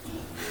rejoice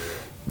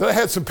that I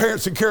had some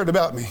parents that cared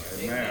about me.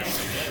 Amen.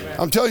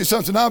 I'm telling you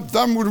something, I'm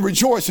going to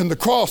rejoice in the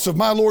cross of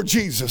my Lord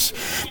Jesus.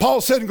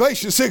 Paul said in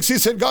Galatians 6, he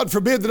said, God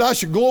forbid that I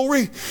should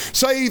glory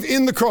save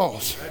in the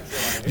cross.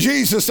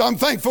 Jesus, I'm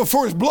thankful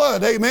for his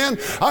blood, amen.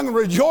 I'm going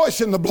to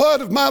rejoice in the blood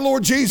of my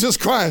Lord Jesus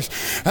Christ.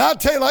 And I'll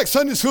tell you, like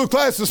Sunday school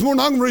class this morning,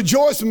 I'm going to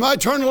rejoice in my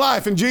eternal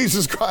life in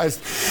Jesus Christ.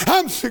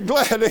 I'm so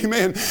glad,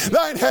 amen, that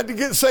I ain't had to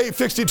get saved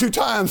 62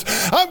 times.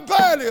 I'm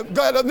glad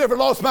I've never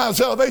lost my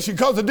salvation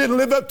because I didn't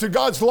live up to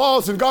God's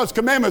laws and God's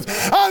commandments.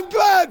 I'm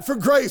glad for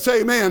grace,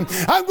 amen.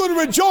 I'm going to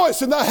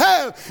rejoice and I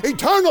have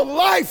eternal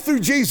life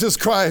through Jesus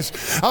Christ.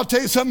 I'll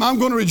tell you something I'm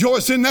going to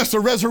rejoice in. That's the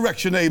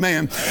resurrection,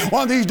 amen.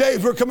 One of these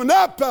days we're coming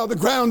up out of the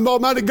ground,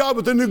 Almighty God,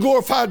 with a new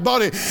glorified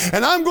body.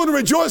 And I'm going to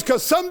rejoice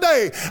because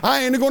someday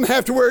I ain't going to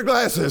have to wear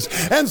glasses.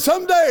 And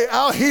someday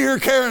I'll hear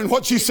Karen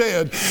what she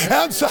said.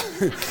 And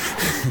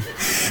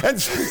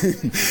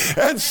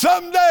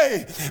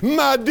someday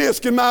my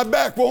disc in my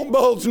back won't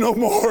bulge no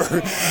more.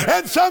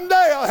 And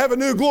someday I'll have a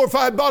new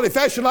glorified body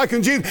fashioned like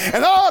in Jesus.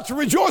 And I ought to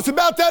rejoice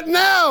about that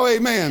now,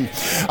 amen.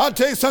 I'll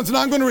tell you something,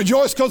 I'm going to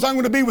rejoice because I'm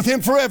going to be with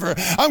him forever.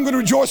 I'm going to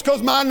rejoice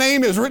because my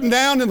name is written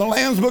down in the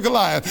Lamb's Book of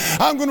Life.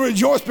 I'm going to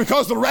rejoice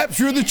because of the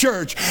rapture of the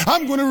church.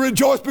 I'm going to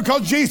rejoice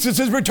because Jesus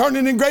is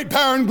returning in great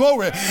power and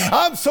glory.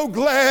 I'm so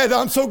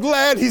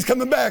glad he's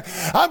coming back.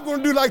 I'm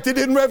going to do like they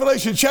did in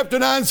Revelation chapter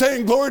 9,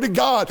 saying glory to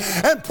God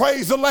and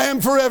praise the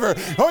Lamb forever.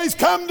 Oh, he's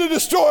come to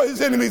destroy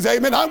his enemies,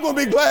 amen. I'm going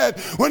to be glad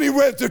when he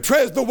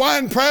treads the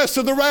winepress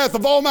of the wrath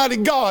of Almighty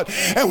God,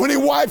 and when he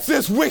wipes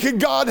this wicked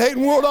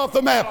God-hating world off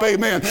the map,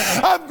 amen.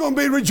 I'm going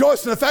to be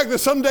rejoicing in the fact that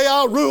someday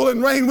I'll rule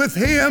and reign with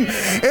him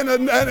in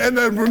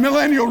a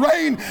millennial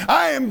reign.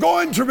 I am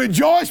going to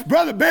rejoice,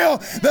 Brother Bill,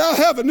 that I'll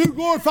have a new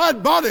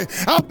glorified body.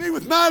 I'll be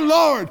with my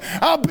Lord.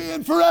 I'll be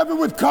in forever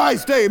with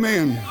Christ,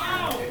 amen.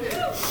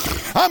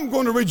 I'm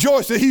going to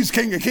rejoice that he's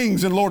King of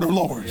Kings and Lord of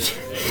Lords.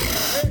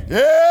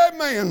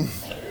 Amen.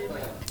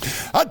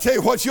 I tell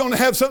you what, you want to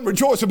have something to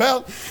rejoice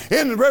about.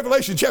 In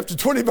Revelation chapter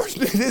 20, verse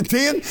 10,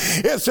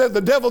 it said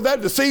the devil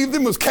that deceived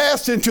them was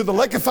cast into the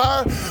lake of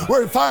fire,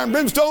 where fire and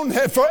brimstone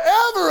had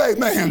forever,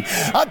 amen.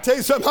 I tell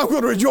you something, I'm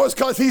going to rejoice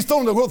because he's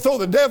going to throw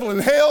the devil in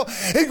hell.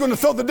 He's going to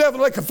throw the devil in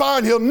the lake of fire,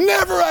 and he'll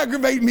never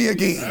aggravate me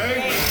again.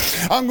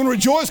 I'm going to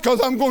rejoice because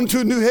I'm going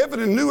to a new heaven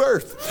and new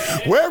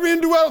earth,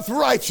 wherein dwelleth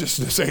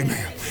righteousness,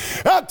 amen.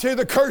 I tell you,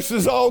 the curse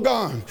is all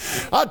gone.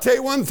 I tell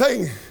you one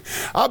thing,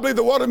 I believe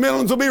the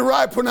watermelons will be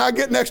ripe when I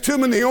get next to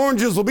them, and the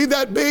oranges will be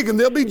that big, and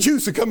there'll be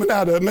juice coming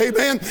out of them,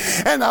 amen.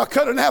 And I'll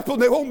cut an apple,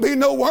 and there won't be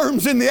no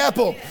worms in the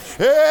apple,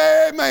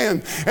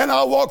 amen. And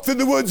I'll walk through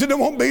the woods, and there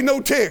won't be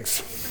no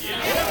ticks.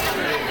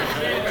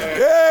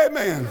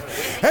 Amen.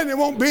 And there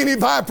won't be any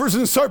vipers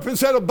and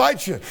serpents that'll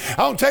bite you.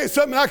 I'll tell you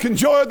something, I can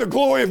enjoy the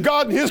glory of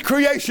God and his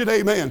creation,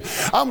 amen.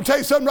 I'm going to tell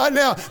you something right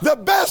now, the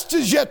best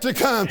is yet to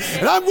come,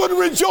 and I'm going to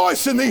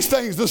rejoice in these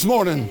things this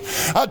morning.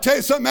 I'll tell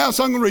you something else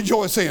I'm going to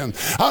rejoice in.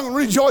 I'm going to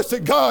rejoice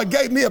that God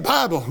gave me a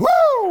Bible.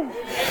 Woo!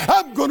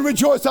 I'm going to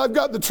rejoice I've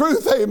got the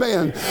truth,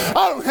 amen.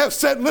 I don't have to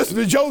sit and listen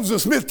to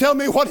Joseph Smith tell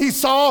me what he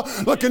saw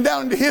looking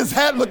down into his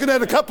hat looking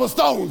at a couple of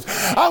stones.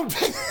 I'm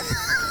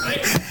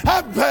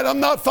glad I'm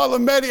not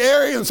following Betty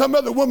Airy and some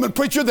other woman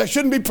preacher that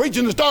shouldn't be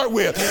preaching to start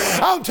with.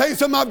 I'll tell you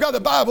something, I've got the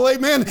Bible,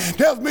 amen,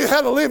 tells me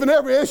how to live in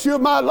every issue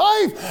of my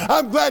life.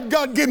 I'm glad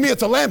God gave me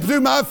it's a lamp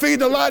to my feet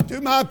and a light to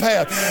my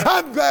path.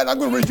 I'm glad I'm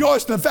going to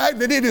rejoice in the fact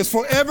that it is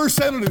forever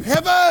settled in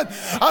heaven.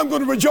 I'm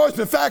going to rejoice in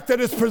the fact that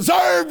it's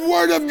preserved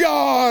Word of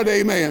God,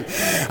 amen.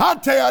 I'll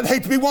tell you, I'd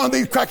hate to be one of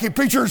these cracky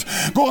preachers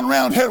going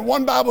around had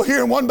one Bible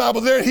here and one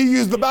Bible there. He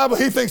used the Bible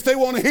he thinks they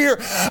want to hear.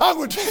 I'm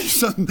going to tell you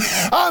something,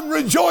 I'm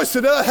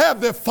rejoicing that I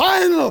have the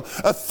final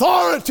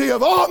authority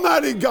of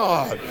Almighty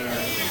God.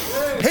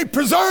 He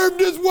preserved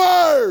his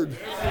word.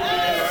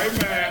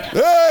 Amen.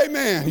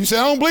 Amen. You say,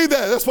 I don't believe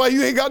that. That's why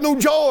you ain't got no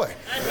joy.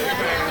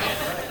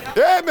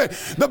 Amen.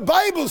 The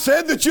Bible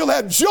said that you'll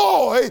have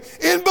joy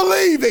in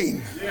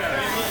believing.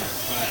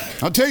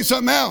 I'll tell you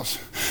something else.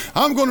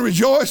 I'm going to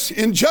rejoice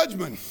in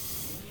judgment.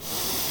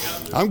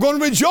 I'm going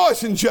to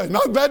rejoice in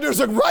judgment. I'm glad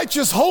there's a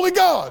righteous, holy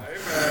God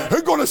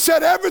who's going to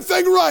set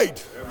everything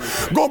right.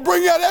 Going to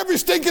bring out every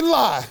stinking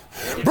lie.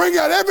 Bring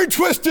out every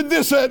twisted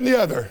this, that, and the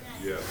other.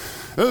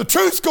 And the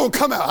truth's going to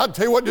come out. I'll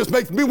tell you what, just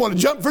makes me want to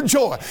jump for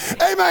joy.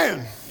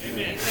 Amen.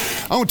 Amen.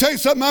 I'm going to tell you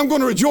something. I'm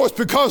going to rejoice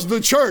because of the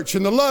church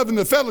and the love and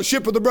the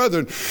fellowship of the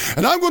brethren.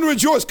 And I'm going to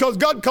rejoice because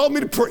God called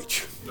me to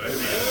preach.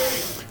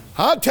 Amen.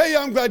 I'll tell you,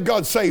 I'm glad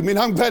God saved me, and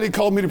I'm glad he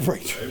called me to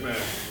preach. Amen.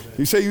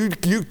 You say, you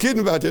kidding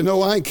about that?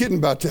 No, I ain't kidding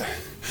about that.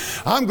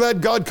 I'm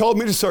glad God called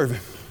me to serve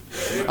him.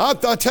 I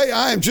tell you,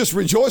 I am just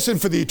rejoicing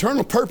for the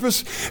eternal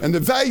purpose and the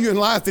value in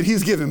life that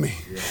He's given me.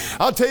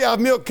 I'll tell you, I've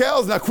milked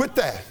cows and I quit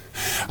that.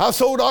 I've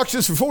sold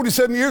auctions for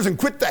 47 years and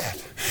quit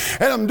that.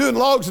 And I'm doing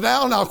logs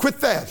now and I'll quit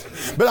that.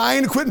 But I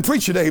ain't quitting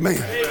preaching,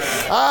 amen.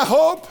 I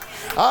hope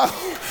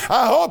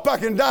I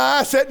can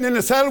die sitting in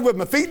the saddle with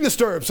my feet in the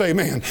stirrups,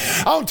 amen.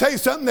 I'll tell you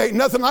something, there ain't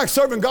nothing like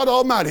serving God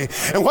Almighty.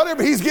 And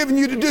whatever He's given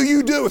you to do,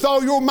 you do it with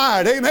all your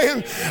might,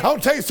 amen. I'll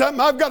tell you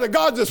something, I've got a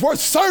God that's worth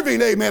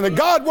serving, amen. A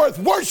God worth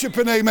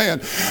worshiping, amen.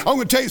 I'm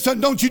going to tell you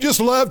something, don't you just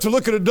love to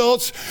look at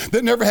adults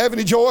that never have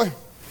any joy?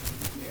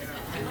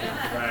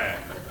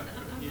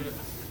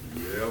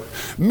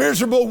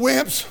 Miserable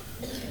wimps,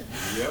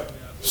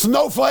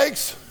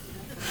 snowflakes,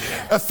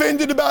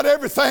 offended about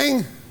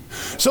everything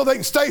so they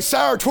can stay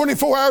sour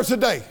 24 hours a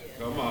day.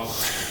 Come on.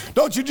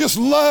 Don't you just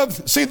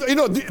love, see, you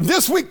know,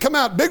 this week come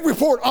out, big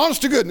report,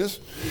 honest to goodness,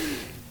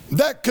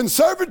 that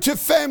conservative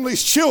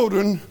families'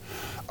 children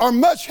are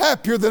much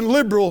happier than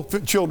liberal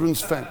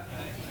children's families.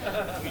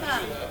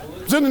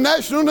 It's in the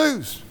national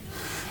news.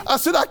 I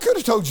said, I could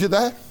have told you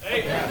that.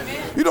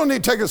 You don't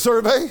need to take a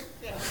survey.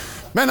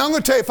 Man, I'm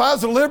going to tell you, if I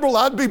was a liberal,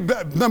 I'd be,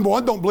 number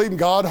one, don't believe in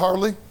God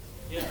hardly.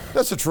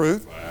 That's the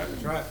truth.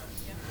 That's right.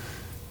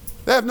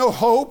 They have no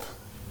hope.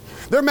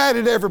 They're mad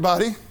at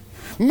everybody.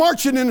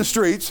 Marching in the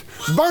streets,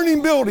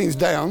 burning buildings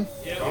down.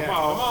 Come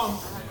on.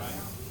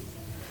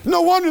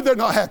 No wonder they're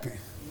not happy.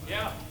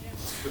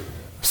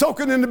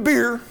 Soaking in the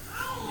beer.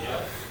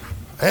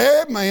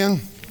 Hey,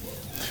 man.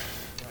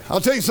 I'll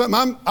tell you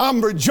something,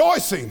 I'm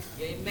rejoicing.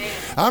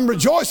 I'm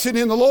rejoicing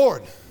in the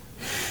Lord.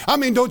 I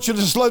mean, don't you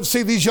just love to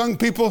see these young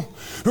people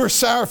who are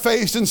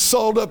sour-faced and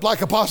sold up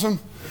like a possum?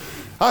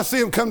 I see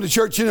them come to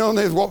church, you know, and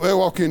they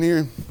walk in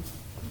here.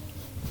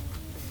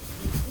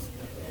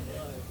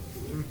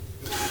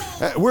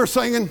 We're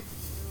singing.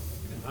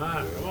 Come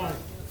on.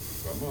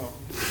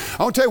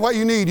 I want to tell you what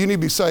you need. You need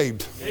to be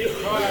saved.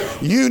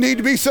 You need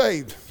to be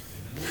saved.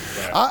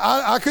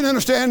 I can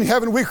understand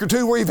having a week or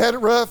two where you've had it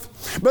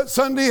rough, but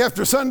Sunday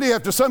after Sunday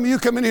after Sunday, you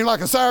come in here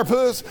like a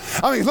sourpuss.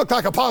 I mean, you look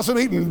like a possum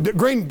eating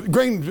green,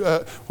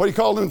 what do you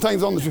call them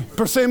things on the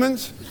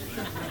persimmons?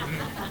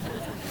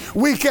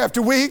 Week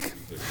after week,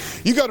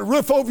 you got a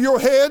roof over your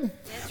head,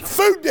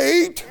 food to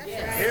eat,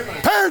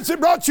 parents that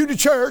brought you to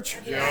church,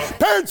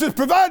 parents that's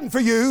providing for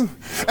you,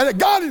 and a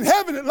God in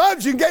heaven that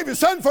loves you and gave His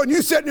Son for you, and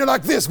you sitting there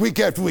like this week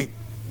after week.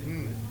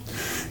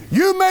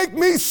 You make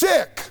me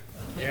sick.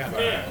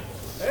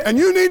 And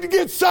you need to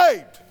get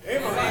saved.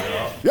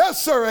 Amen.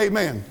 Yes, sir,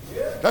 amen.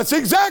 That's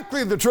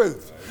exactly the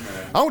truth.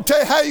 I want to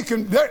tell you how you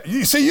can,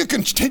 you see, you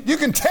can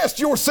test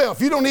yourself.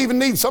 You don't even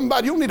need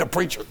somebody, you don't need a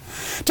preacher.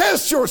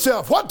 Test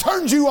yourself. What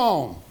turns you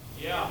on?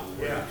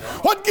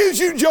 What gives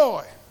you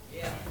joy?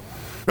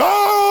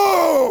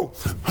 Oh,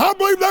 I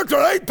believe that's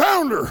an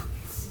 8-pounder.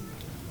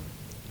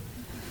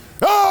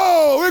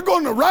 Oh, we're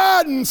going to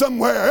riding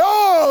somewhere.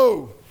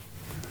 Oh.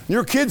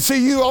 Your kids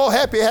see you all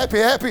happy.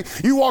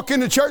 You walk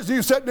into church and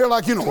you sit there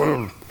like, you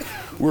know,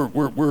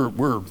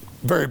 we're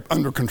very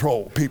under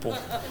control people.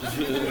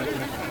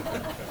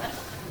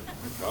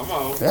 Come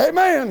on.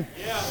 Amen.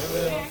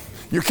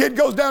 Your kid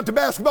goes down to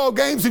basketball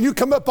games and you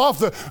come up off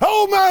the,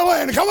 oh,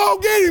 Maryland, come on,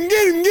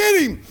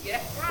 get him.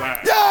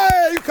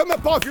 Yeah, you come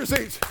up off your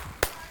seats.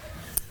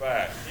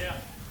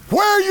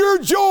 Where your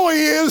joy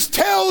is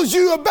tells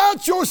you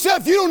about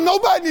yourself.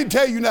 Nobody need to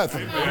tell you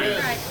nothing.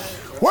 Amen.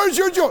 Where's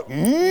your joy? Boy,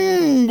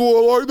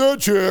 I like that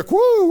check.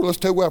 Woo, let's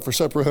take you out for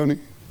supper, honey.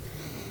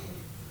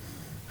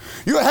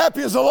 You're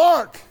happy as a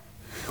lark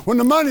when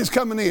the money's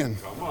coming in.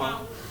 Come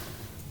on.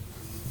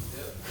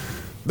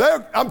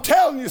 I'm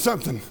telling you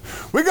something.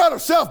 We got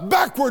ourselves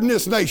backward in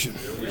this nation.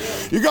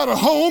 You got a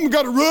home,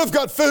 got a roof,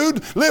 got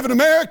food, live in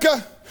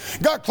America,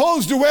 got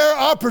clothes to wear,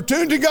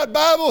 opportunity, got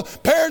Bible,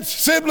 parents,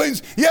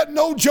 siblings, yet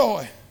no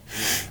joy.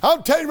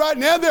 I'll tell you right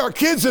now, there are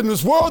kids in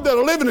this world that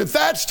are living in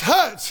thatched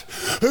huts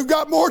who've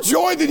got more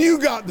joy than you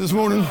got this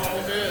morning.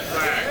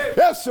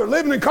 Yes, sir,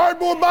 living in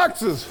cardboard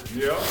boxes.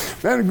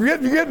 And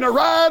getting a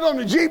ride on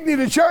the jeepney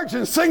to church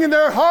and singing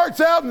their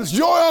hearts out and there's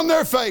joy on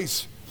their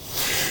face.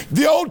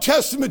 The Old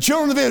Testament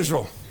children of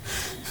Israel.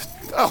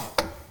 Oh,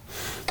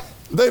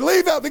 they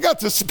leave out, they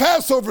got this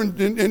Passover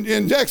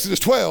in Exodus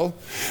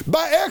 12.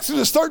 By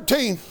Exodus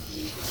 13,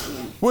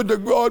 would to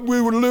God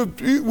we wouldn't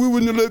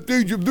have left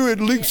Egypt. There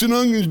had leeks and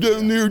onions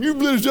down there. And you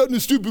led us out in the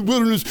stupid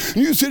wilderness.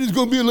 And you said it's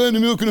going to be a land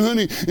of milk and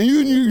honey. And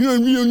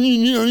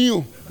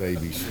you.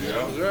 Babies.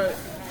 That's right.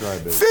 Dry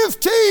babies.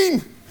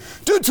 15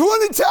 to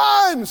 20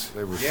 times.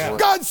 They were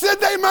God said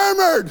they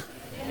murmured.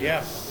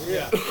 Yeah.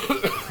 they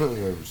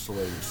were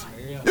slaves.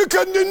 You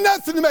couldn't do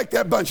nothing to make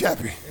that bunch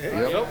happy.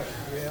 Yep.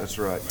 That's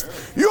right.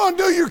 You want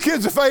to do your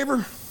kids a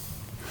favor?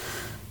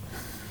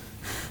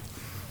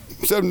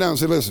 Sit them down and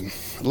say, listen,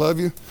 I love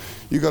you.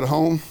 You got a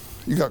home,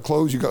 you got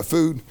clothes, you got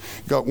food,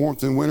 you got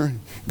warmth in winter,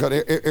 you got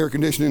air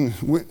conditioning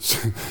in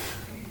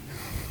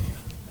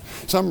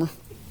summer,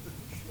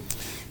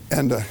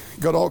 and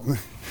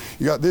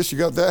you got this, you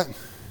got that.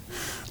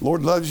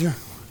 Lord loves you.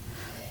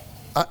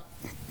 I'm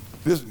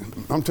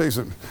telling you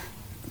something.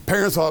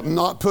 Parents ought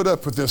not put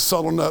up with this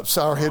sullen up,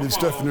 sour-headed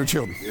stuff in their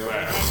children.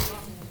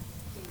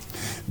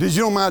 Did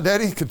you know my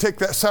daddy could take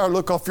that sour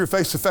look off your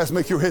face so fast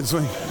make your head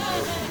swing?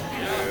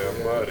 Yeah,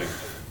 buddy.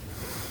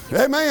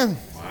 Amen.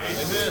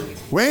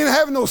 We ain't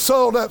having no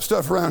soiled up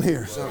stuff around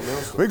here.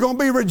 We're going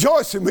to be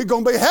rejoicing. We're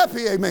going to be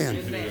happy.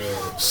 Amen.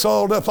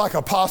 Soiled up like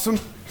a possum.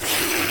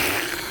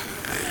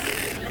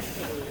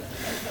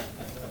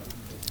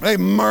 They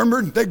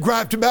murmured. They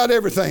griped about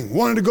everything.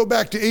 Wanted to go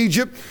back to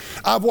Egypt.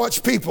 I've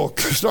watched people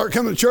start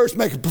coming to church,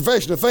 make a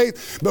profession of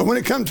faith, but when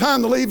it comes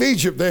time to leave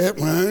Egypt, they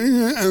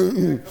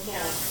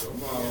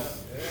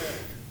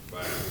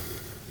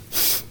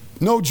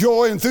no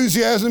joy,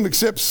 enthusiasm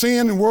except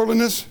sin and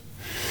worldliness.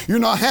 You're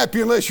not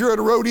happy unless you're at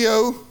a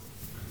rodeo,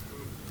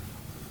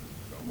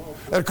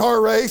 at a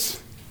car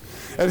race,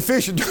 at a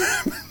fishing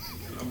tournament.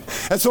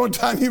 That's the only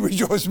time you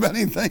rejoice about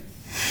anything.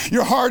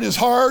 Your heart is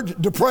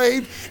hard,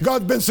 depraved.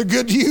 God's been so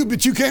good to you,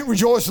 but you can't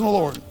rejoice in the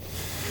Lord.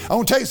 I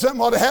want to tell you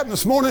something ought to happen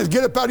this morning is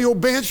get up out of your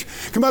bench,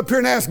 come up here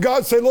and ask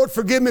God, say, Lord,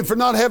 forgive me for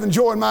not having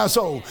joy in my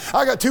soul.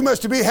 I got too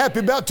much to be happy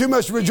about, too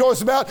much to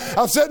rejoice about.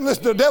 I've sat and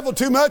listened to the devil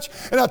too much,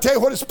 and I'll tell you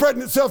what, it's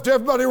spreading itself to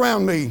everybody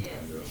around me.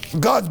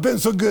 God's been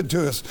so good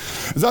to us.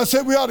 As I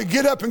said, we ought to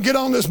get up and get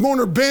on this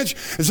morning bench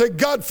and say,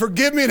 God,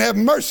 forgive me and have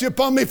mercy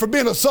upon me for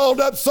being a sold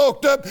up,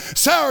 soaked up,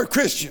 sour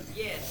Christian.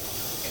 Yes.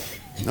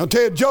 I'll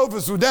tell you,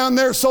 Joseph was down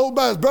there, sold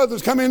by his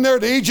brothers, come in there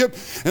to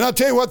Egypt, and I'll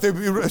tell you what,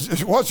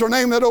 what's her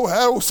name? That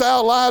old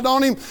Sal lied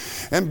on him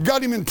and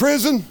got him in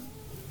prison.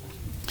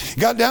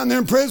 Got down there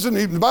in prison.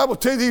 The Bible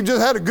tells you he just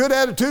had a good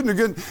attitude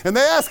and they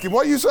asked him,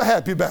 what are you so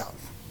happy about?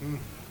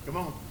 Come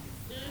on.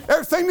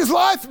 Everything in his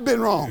life had been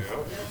wrong.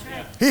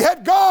 He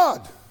had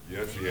God.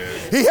 Yes, he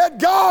has. He had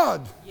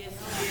God.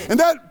 And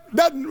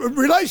that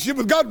relationship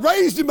with God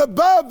raised him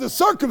above the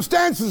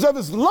circumstances of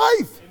his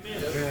life.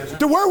 Amen.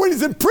 To where when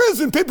he's in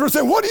prison, people are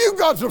saying, what do you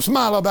got to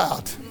smile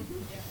about?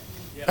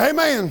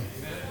 Amen.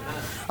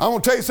 I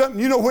want to tell you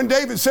something. You know, when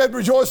David said,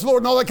 rejoice,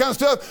 Lord, and all that kind of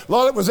stuff, a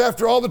lot of it was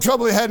after all the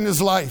trouble he had in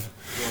his life.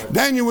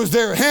 Daniel was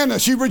there. Hannah,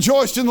 she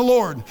rejoiced in the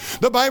Lord.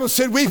 The Bible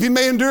said, weeping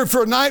may endure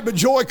for a night, but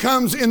joy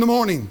comes in the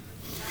morning.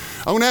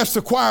 I'm going to ask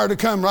the choir to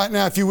come right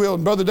now, if you will.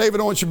 And Brother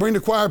David, I want you to bring the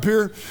choir up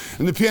here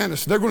and the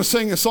pianist. They're going to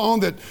sing a song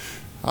that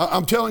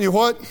I'm telling you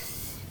what.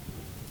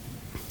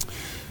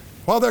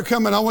 While they're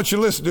coming, I want you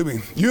to listen to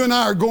me. You and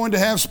I are going to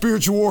have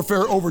spiritual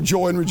warfare over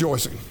joy and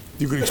rejoicing.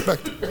 You can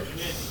expect it.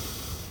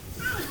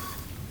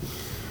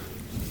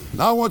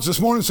 Now, I want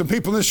this morning some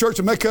people in this church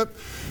to make up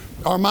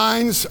our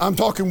minds. I'm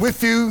talking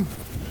with you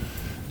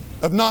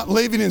of not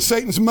living in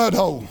Satan's mud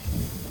hole.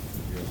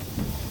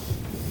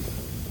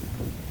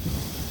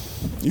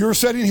 You're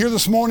sitting here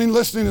this morning,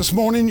 listening this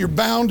morning. You're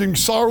bound in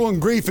sorrow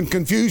and grief and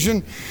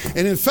confusion.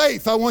 And in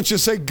faith, I want you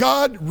to say,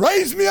 God,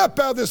 raise me up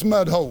out of this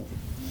mud hole.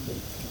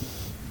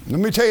 Let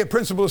me tell you a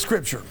principle of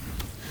Scripture.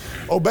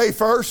 Obey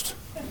first,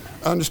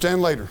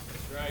 understand later.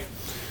 Right.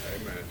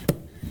 Amen.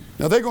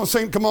 Now they're going to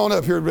sing, come on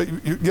up here,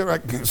 you get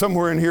right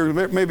somewhere in here,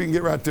 maybe you can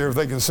get right there if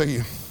they can see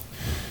you.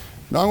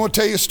 Now I'm going to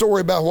tell you a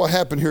story about what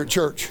happened here at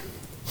church.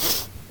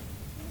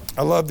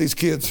 I love these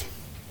kids.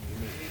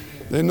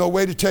 There's no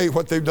way to tell you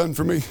what they've done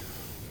for me.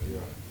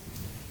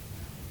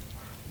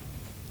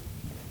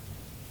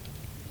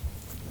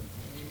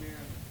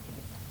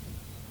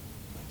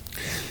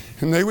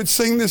 And they would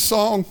sing this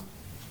song.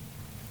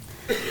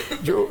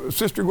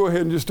 Sister, go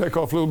ahead and just take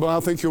off a little bit. I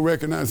think you'll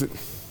recognize it.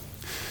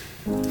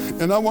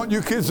 And I want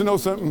you kids to know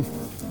something.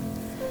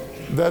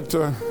 That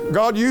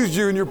God used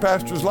you in your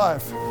pastor's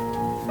life.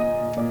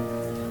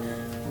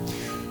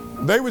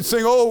 They would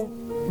sing, oh,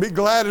 be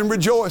glad and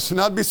rejoice. And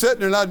I'd be sitting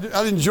there and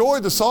I'd enjoy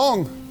the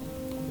song.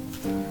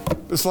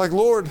 It's like,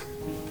 Lord,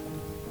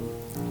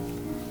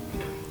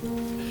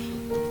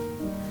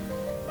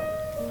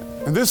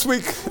 and this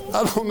week,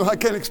 I don't know, I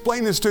can't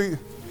explain this to you.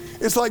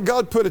 It's like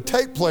God put a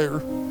tape player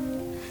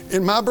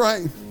in my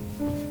brain.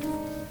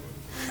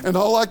 And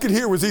all I could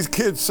hear was these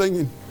kids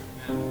singing,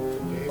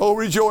 oh,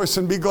 rejoice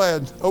and be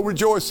glad. Oh,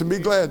 rejoice and be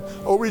glad.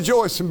 Oh,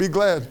 rejoice and be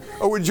glad.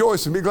 Oh,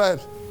 rejoice and be glad.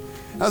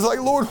 I was like,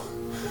 Lord,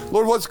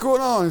 what's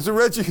going on? He said,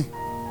 Reggie,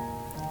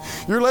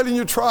 you're letting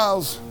your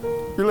trials,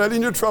 you're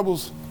letting your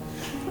troubles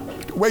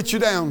weight you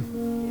down.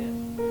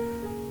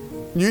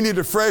 You need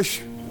a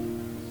fresh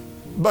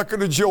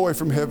bucket of joy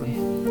from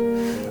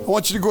heaven. I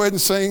want you to go ahead and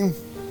sing.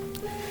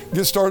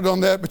 Get started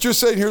on that. But you're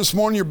sitting here this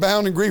morning, you're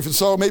bound in grief and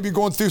sorrow, maybe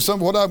going through some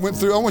of what I went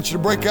through. I want you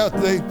to break out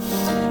today.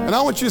 And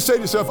I want you to say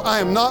to yourself,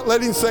 I am not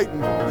letting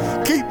Satan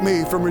keep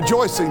me from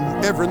rejoicing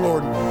ever in the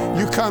Lord.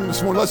 You come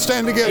this morning. Let's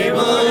stand together.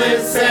 Table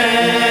is set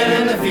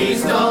and the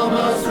feast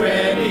almost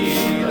ready.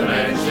 The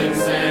mansion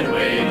stand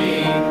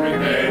waiting,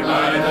 prepared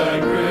by the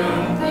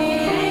groom. The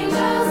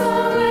angels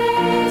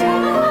await,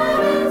 and the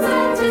heavens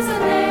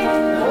anticipate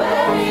the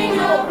wedding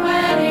of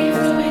weddings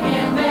to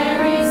begin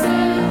very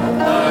soon.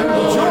 The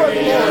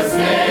glorious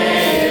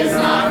day is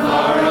not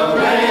far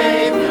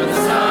away, for the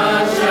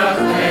sun shall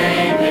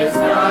claim his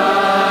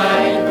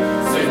bride.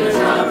 Soon the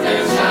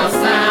trumpet shall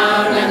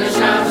sound and the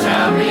shout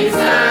shall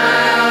resound.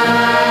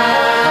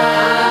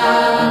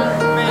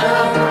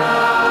 The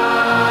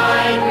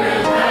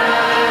bridegroom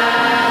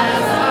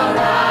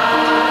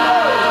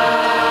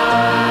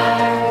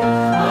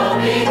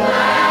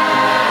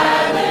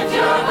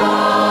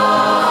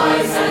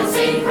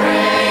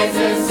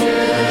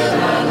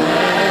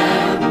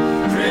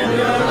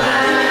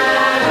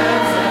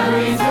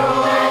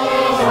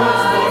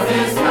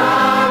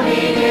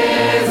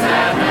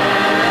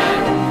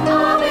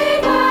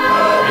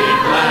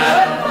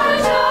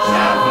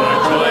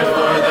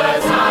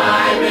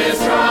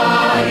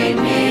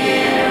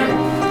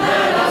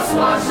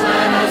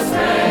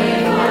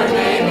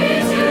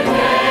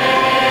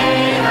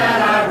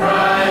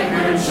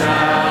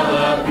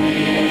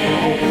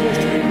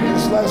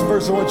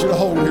verse I want you to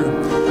hold here.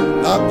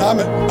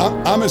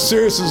 I'm as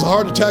serious as a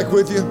heart attack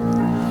with you.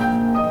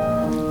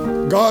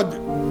 God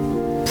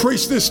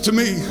preached this to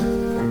me.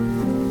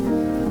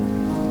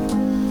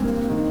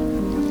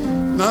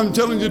 And I'm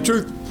telling you the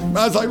truth.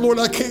 I was like, Lord,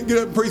 I can't get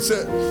up and preach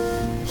that.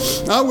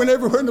 I went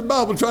everywhere in the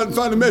Bible trying to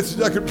find a message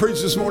I could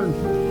preach this morning.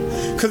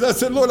 Because I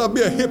said, Lord, I'll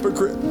be a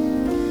hypocrite.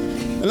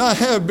 And I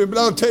have been, but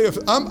I'll tell you,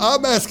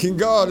 I'm asking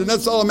God, and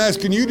that's all I'm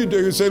asking you to do,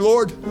 is say,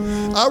 Lord,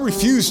 I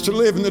refuse to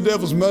live in the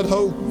devil's mud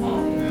hole.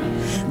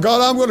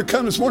 God, I'm going to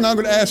come this morning, I'm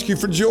going to ask you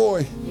for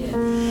joy.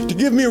 To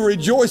give me a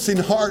rejoicing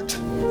heart.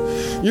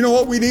 You know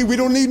what we need? We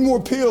don't need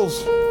more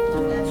pills.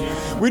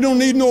 We don't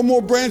need no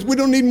more brands. We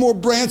don't need more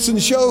Branson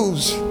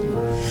shows.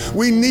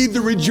 We need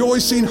the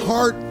rejoicing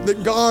heart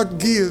that God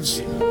gives.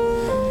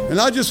 And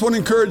I just want to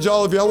encourage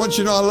all of you. I want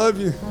you to know I love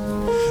you.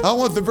 I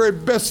want the very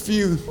best for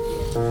you.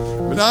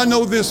 But I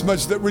know this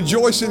much, that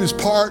rejoicing is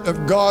part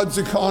of God's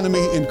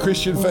economy in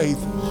Christian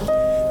faith.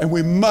 And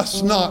we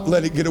must not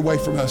let it get away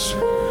from us,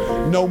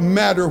 no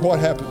matter what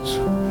happens.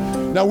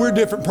 Now, we're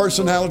different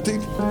personality.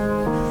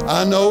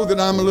 I know that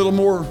I'm a little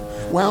more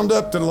wound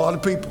up than a lot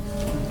of people.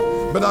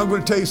 But I'm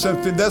going to tell you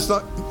something. That's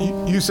not,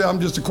 you say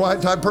I'm just a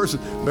quiet type person,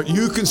 but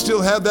you can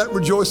still have that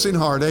rejoicing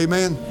heart.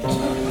 Amen.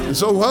 And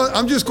so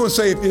I'm just going to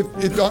say,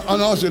 if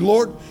honestly,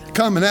 Lord,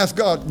 come and ask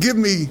God, give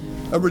me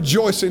a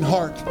rejoicing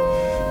heart.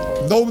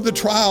 Though the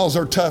trials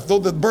are tough, though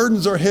the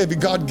burdens are heavy,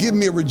 God, give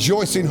me a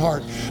rejoicing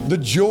heart. The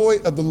joy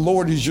of the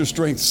Lord is your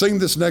strength. Sing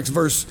this next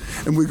verse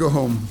and we go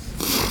home.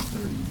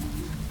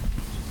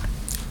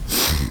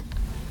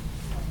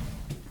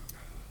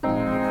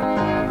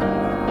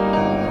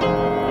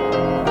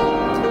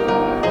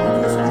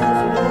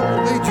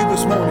 Lead you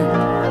this morning.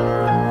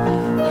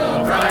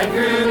 The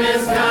bridegroom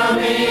is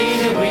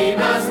coming, and we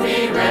must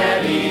be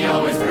ready,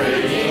 always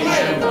praying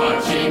and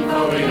watching,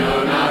 for we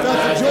know not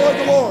That's the joy of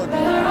the Lord. With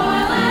our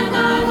oil and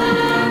our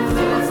lamps,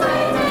 to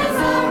sweet his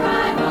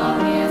arrival,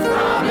 he is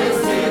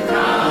promised to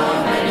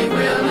come, and he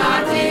will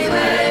not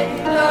delay.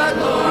 The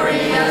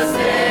glorious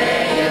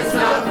day is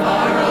not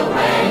far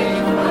away,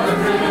 for the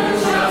groom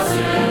shall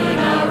soon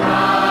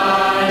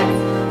arrive.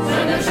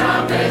 Then the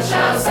trumpet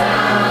shall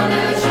sound,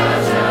 and the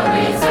church shall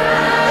resound.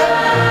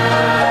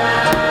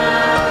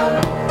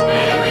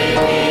 May we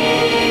be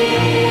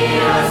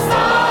a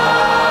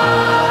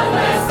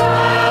spotless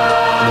bride.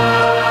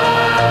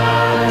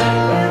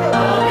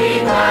 Oh, be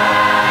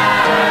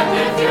glad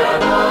with your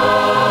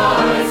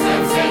voice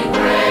and sing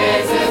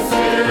praises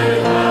to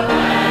the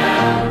Lamb.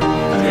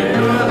 To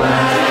the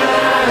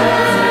Lamb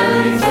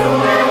and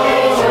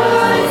rejoice,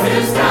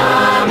 his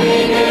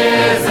coming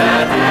is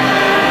at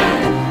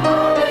hand.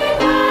 Oh,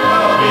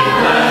 be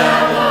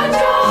glad,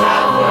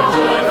 shout for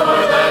joy,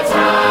 for the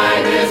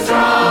time is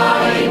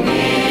drawing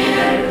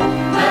near.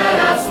 Let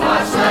us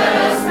watch, let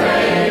us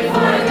pray,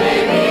 for it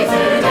may be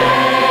today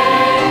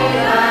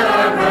that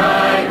our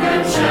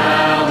bridegroom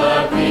shall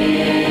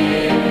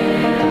appear.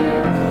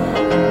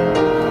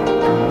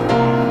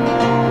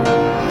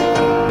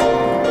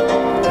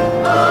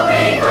 Oh,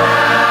 be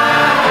glad,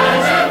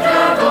 lift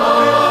your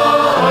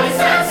voice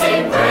and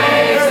sing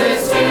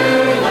praises to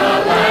the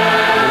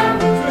Lamb.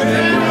 To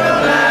the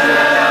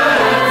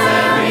Lamb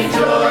and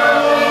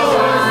rejoice,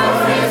 for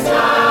his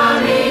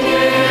coming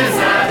is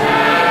at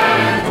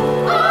hand.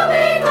 Oh,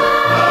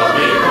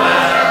 be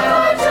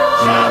glad,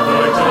 shout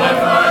for joy,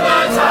 for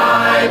the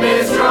time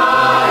is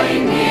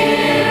drawing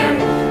near.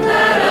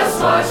 Let us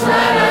watch,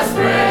 let us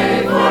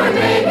pray, for it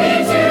may be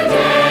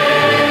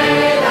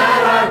today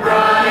that our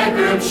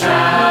bridegroom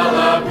shall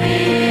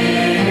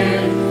appear.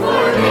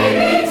 For it may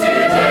be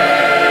today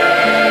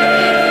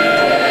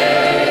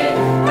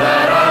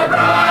that our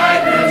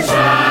bridegroom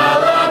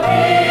shall appear.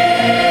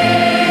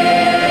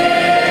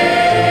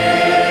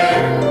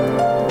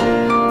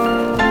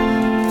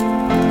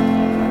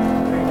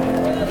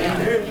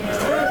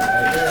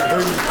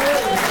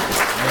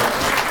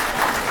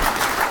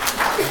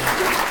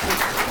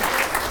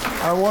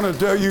 I want to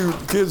tell you,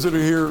 kids that are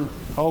here,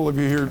 all of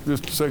you here,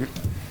 just a second.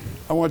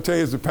 I want to tell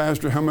you as a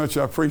pastor how much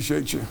I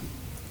appreciate you.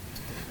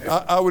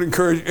 I would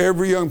encourage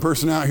every young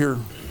person out here.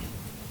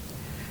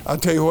 I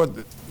tell you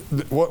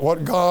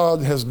what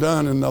God has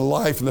done in the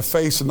life and the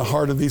face and the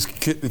heart of these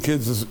the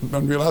kids is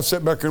unreal. I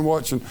sit back and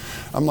watch, and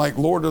I'm like,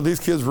 Lord, are these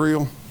kids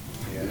real?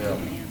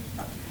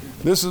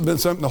 This has been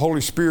something the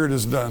Holy Spirit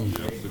has done.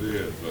 Yes, it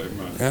is.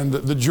 Amen. And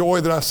the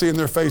joy that I see in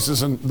their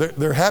faces, and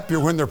they're happier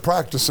when they're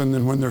practicing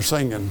than when they're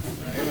singing.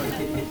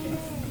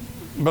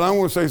 But I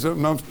want to say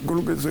something. I'm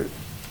going to say,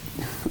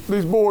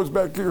 these boys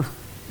back here.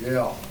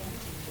 Yeah.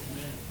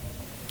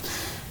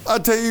 I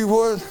tell you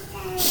what,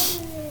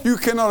 you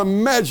cannot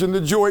imagine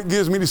the joy it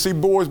gives me to see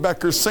boys back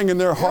there singing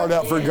their heart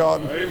out for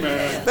God.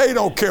 Amen. They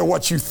don't care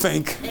what you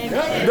think.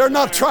 They're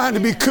not trying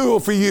to be cool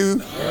for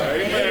you.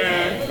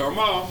 Amen. Come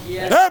on.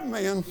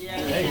 Amen.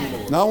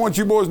 Now I want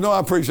you boys to know I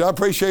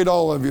appreciate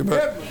all of you.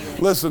 But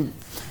listen,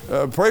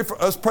 pray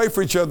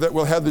for each other that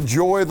we'll have the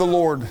joy of the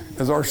Lord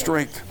as our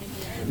strength.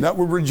 And that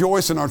we'll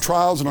rejoice in our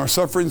trials and our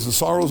sufferings and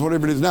sorrows,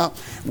 whatever it is. Now,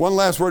 one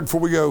last word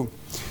before we go.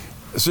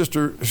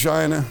 Sister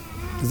China,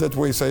 is that the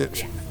way you say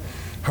it?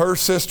 her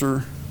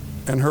sister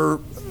and her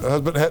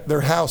husband had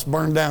their house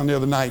burned down the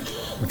other night.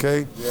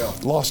 Okay,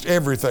 lost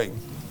everything.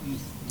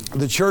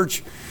 The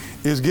church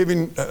is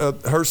giving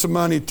her some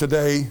money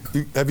today.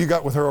 Have you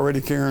got with her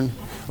already, Karen?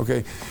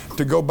 Okay,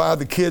 to go buy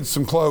the kids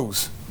some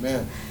clothes.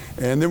 Man.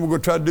 And then we're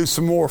going to try to do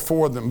some more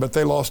for them, but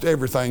they lost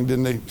everything,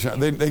 didn't they?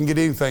 They didn't get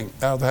anything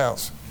out of the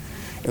house.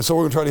 And so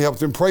we're going to try to help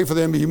them, pray for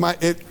them. You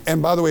might,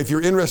 and by the way, if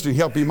you're interested in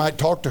help, you might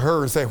talk to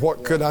her and say,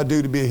 what could I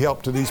do to be a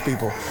help to these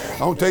people?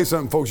 I want to tell you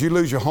something, folks. You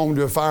lose your home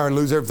to a fire and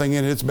lose everything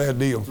in it, it's a bad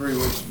deal. 3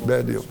 weeks.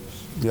 Bad deal.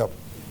 Yep.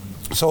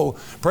 So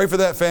pray for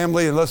that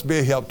family and let's be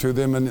a help to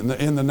them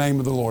in the name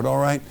of the Lord,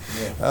 all right?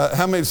 Yeah.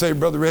 How many say,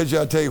 Brother Reggie,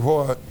 I tell you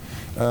what,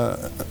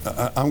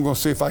 I'm going to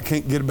see if I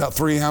can't get about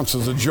 3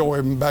 ounces of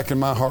joy back in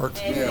my heart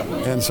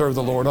and serve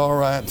the Lord. All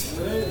right.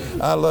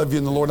 I love you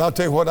in the Lord. I'll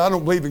tell you what, I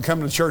don't believe in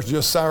coming to church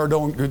just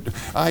sourdough.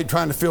 I ain't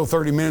trying to fill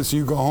 30 minutes and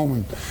you go home.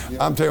 And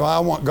I'm telling you, I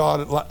want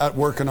God at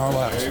work in our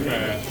lives.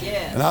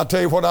 Amen. And I'll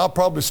tell you what, I'll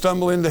probably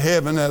stumble into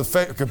heaven as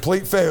a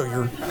complete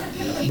failure.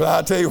 But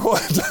I'll tell you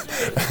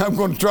what, I'm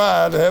going to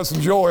try to have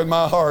some joy in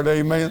my heart.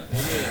 Amen.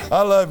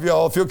 I love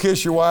y'all. If you'll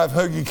kiss your wife,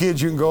 hug your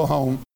kids, you can go home.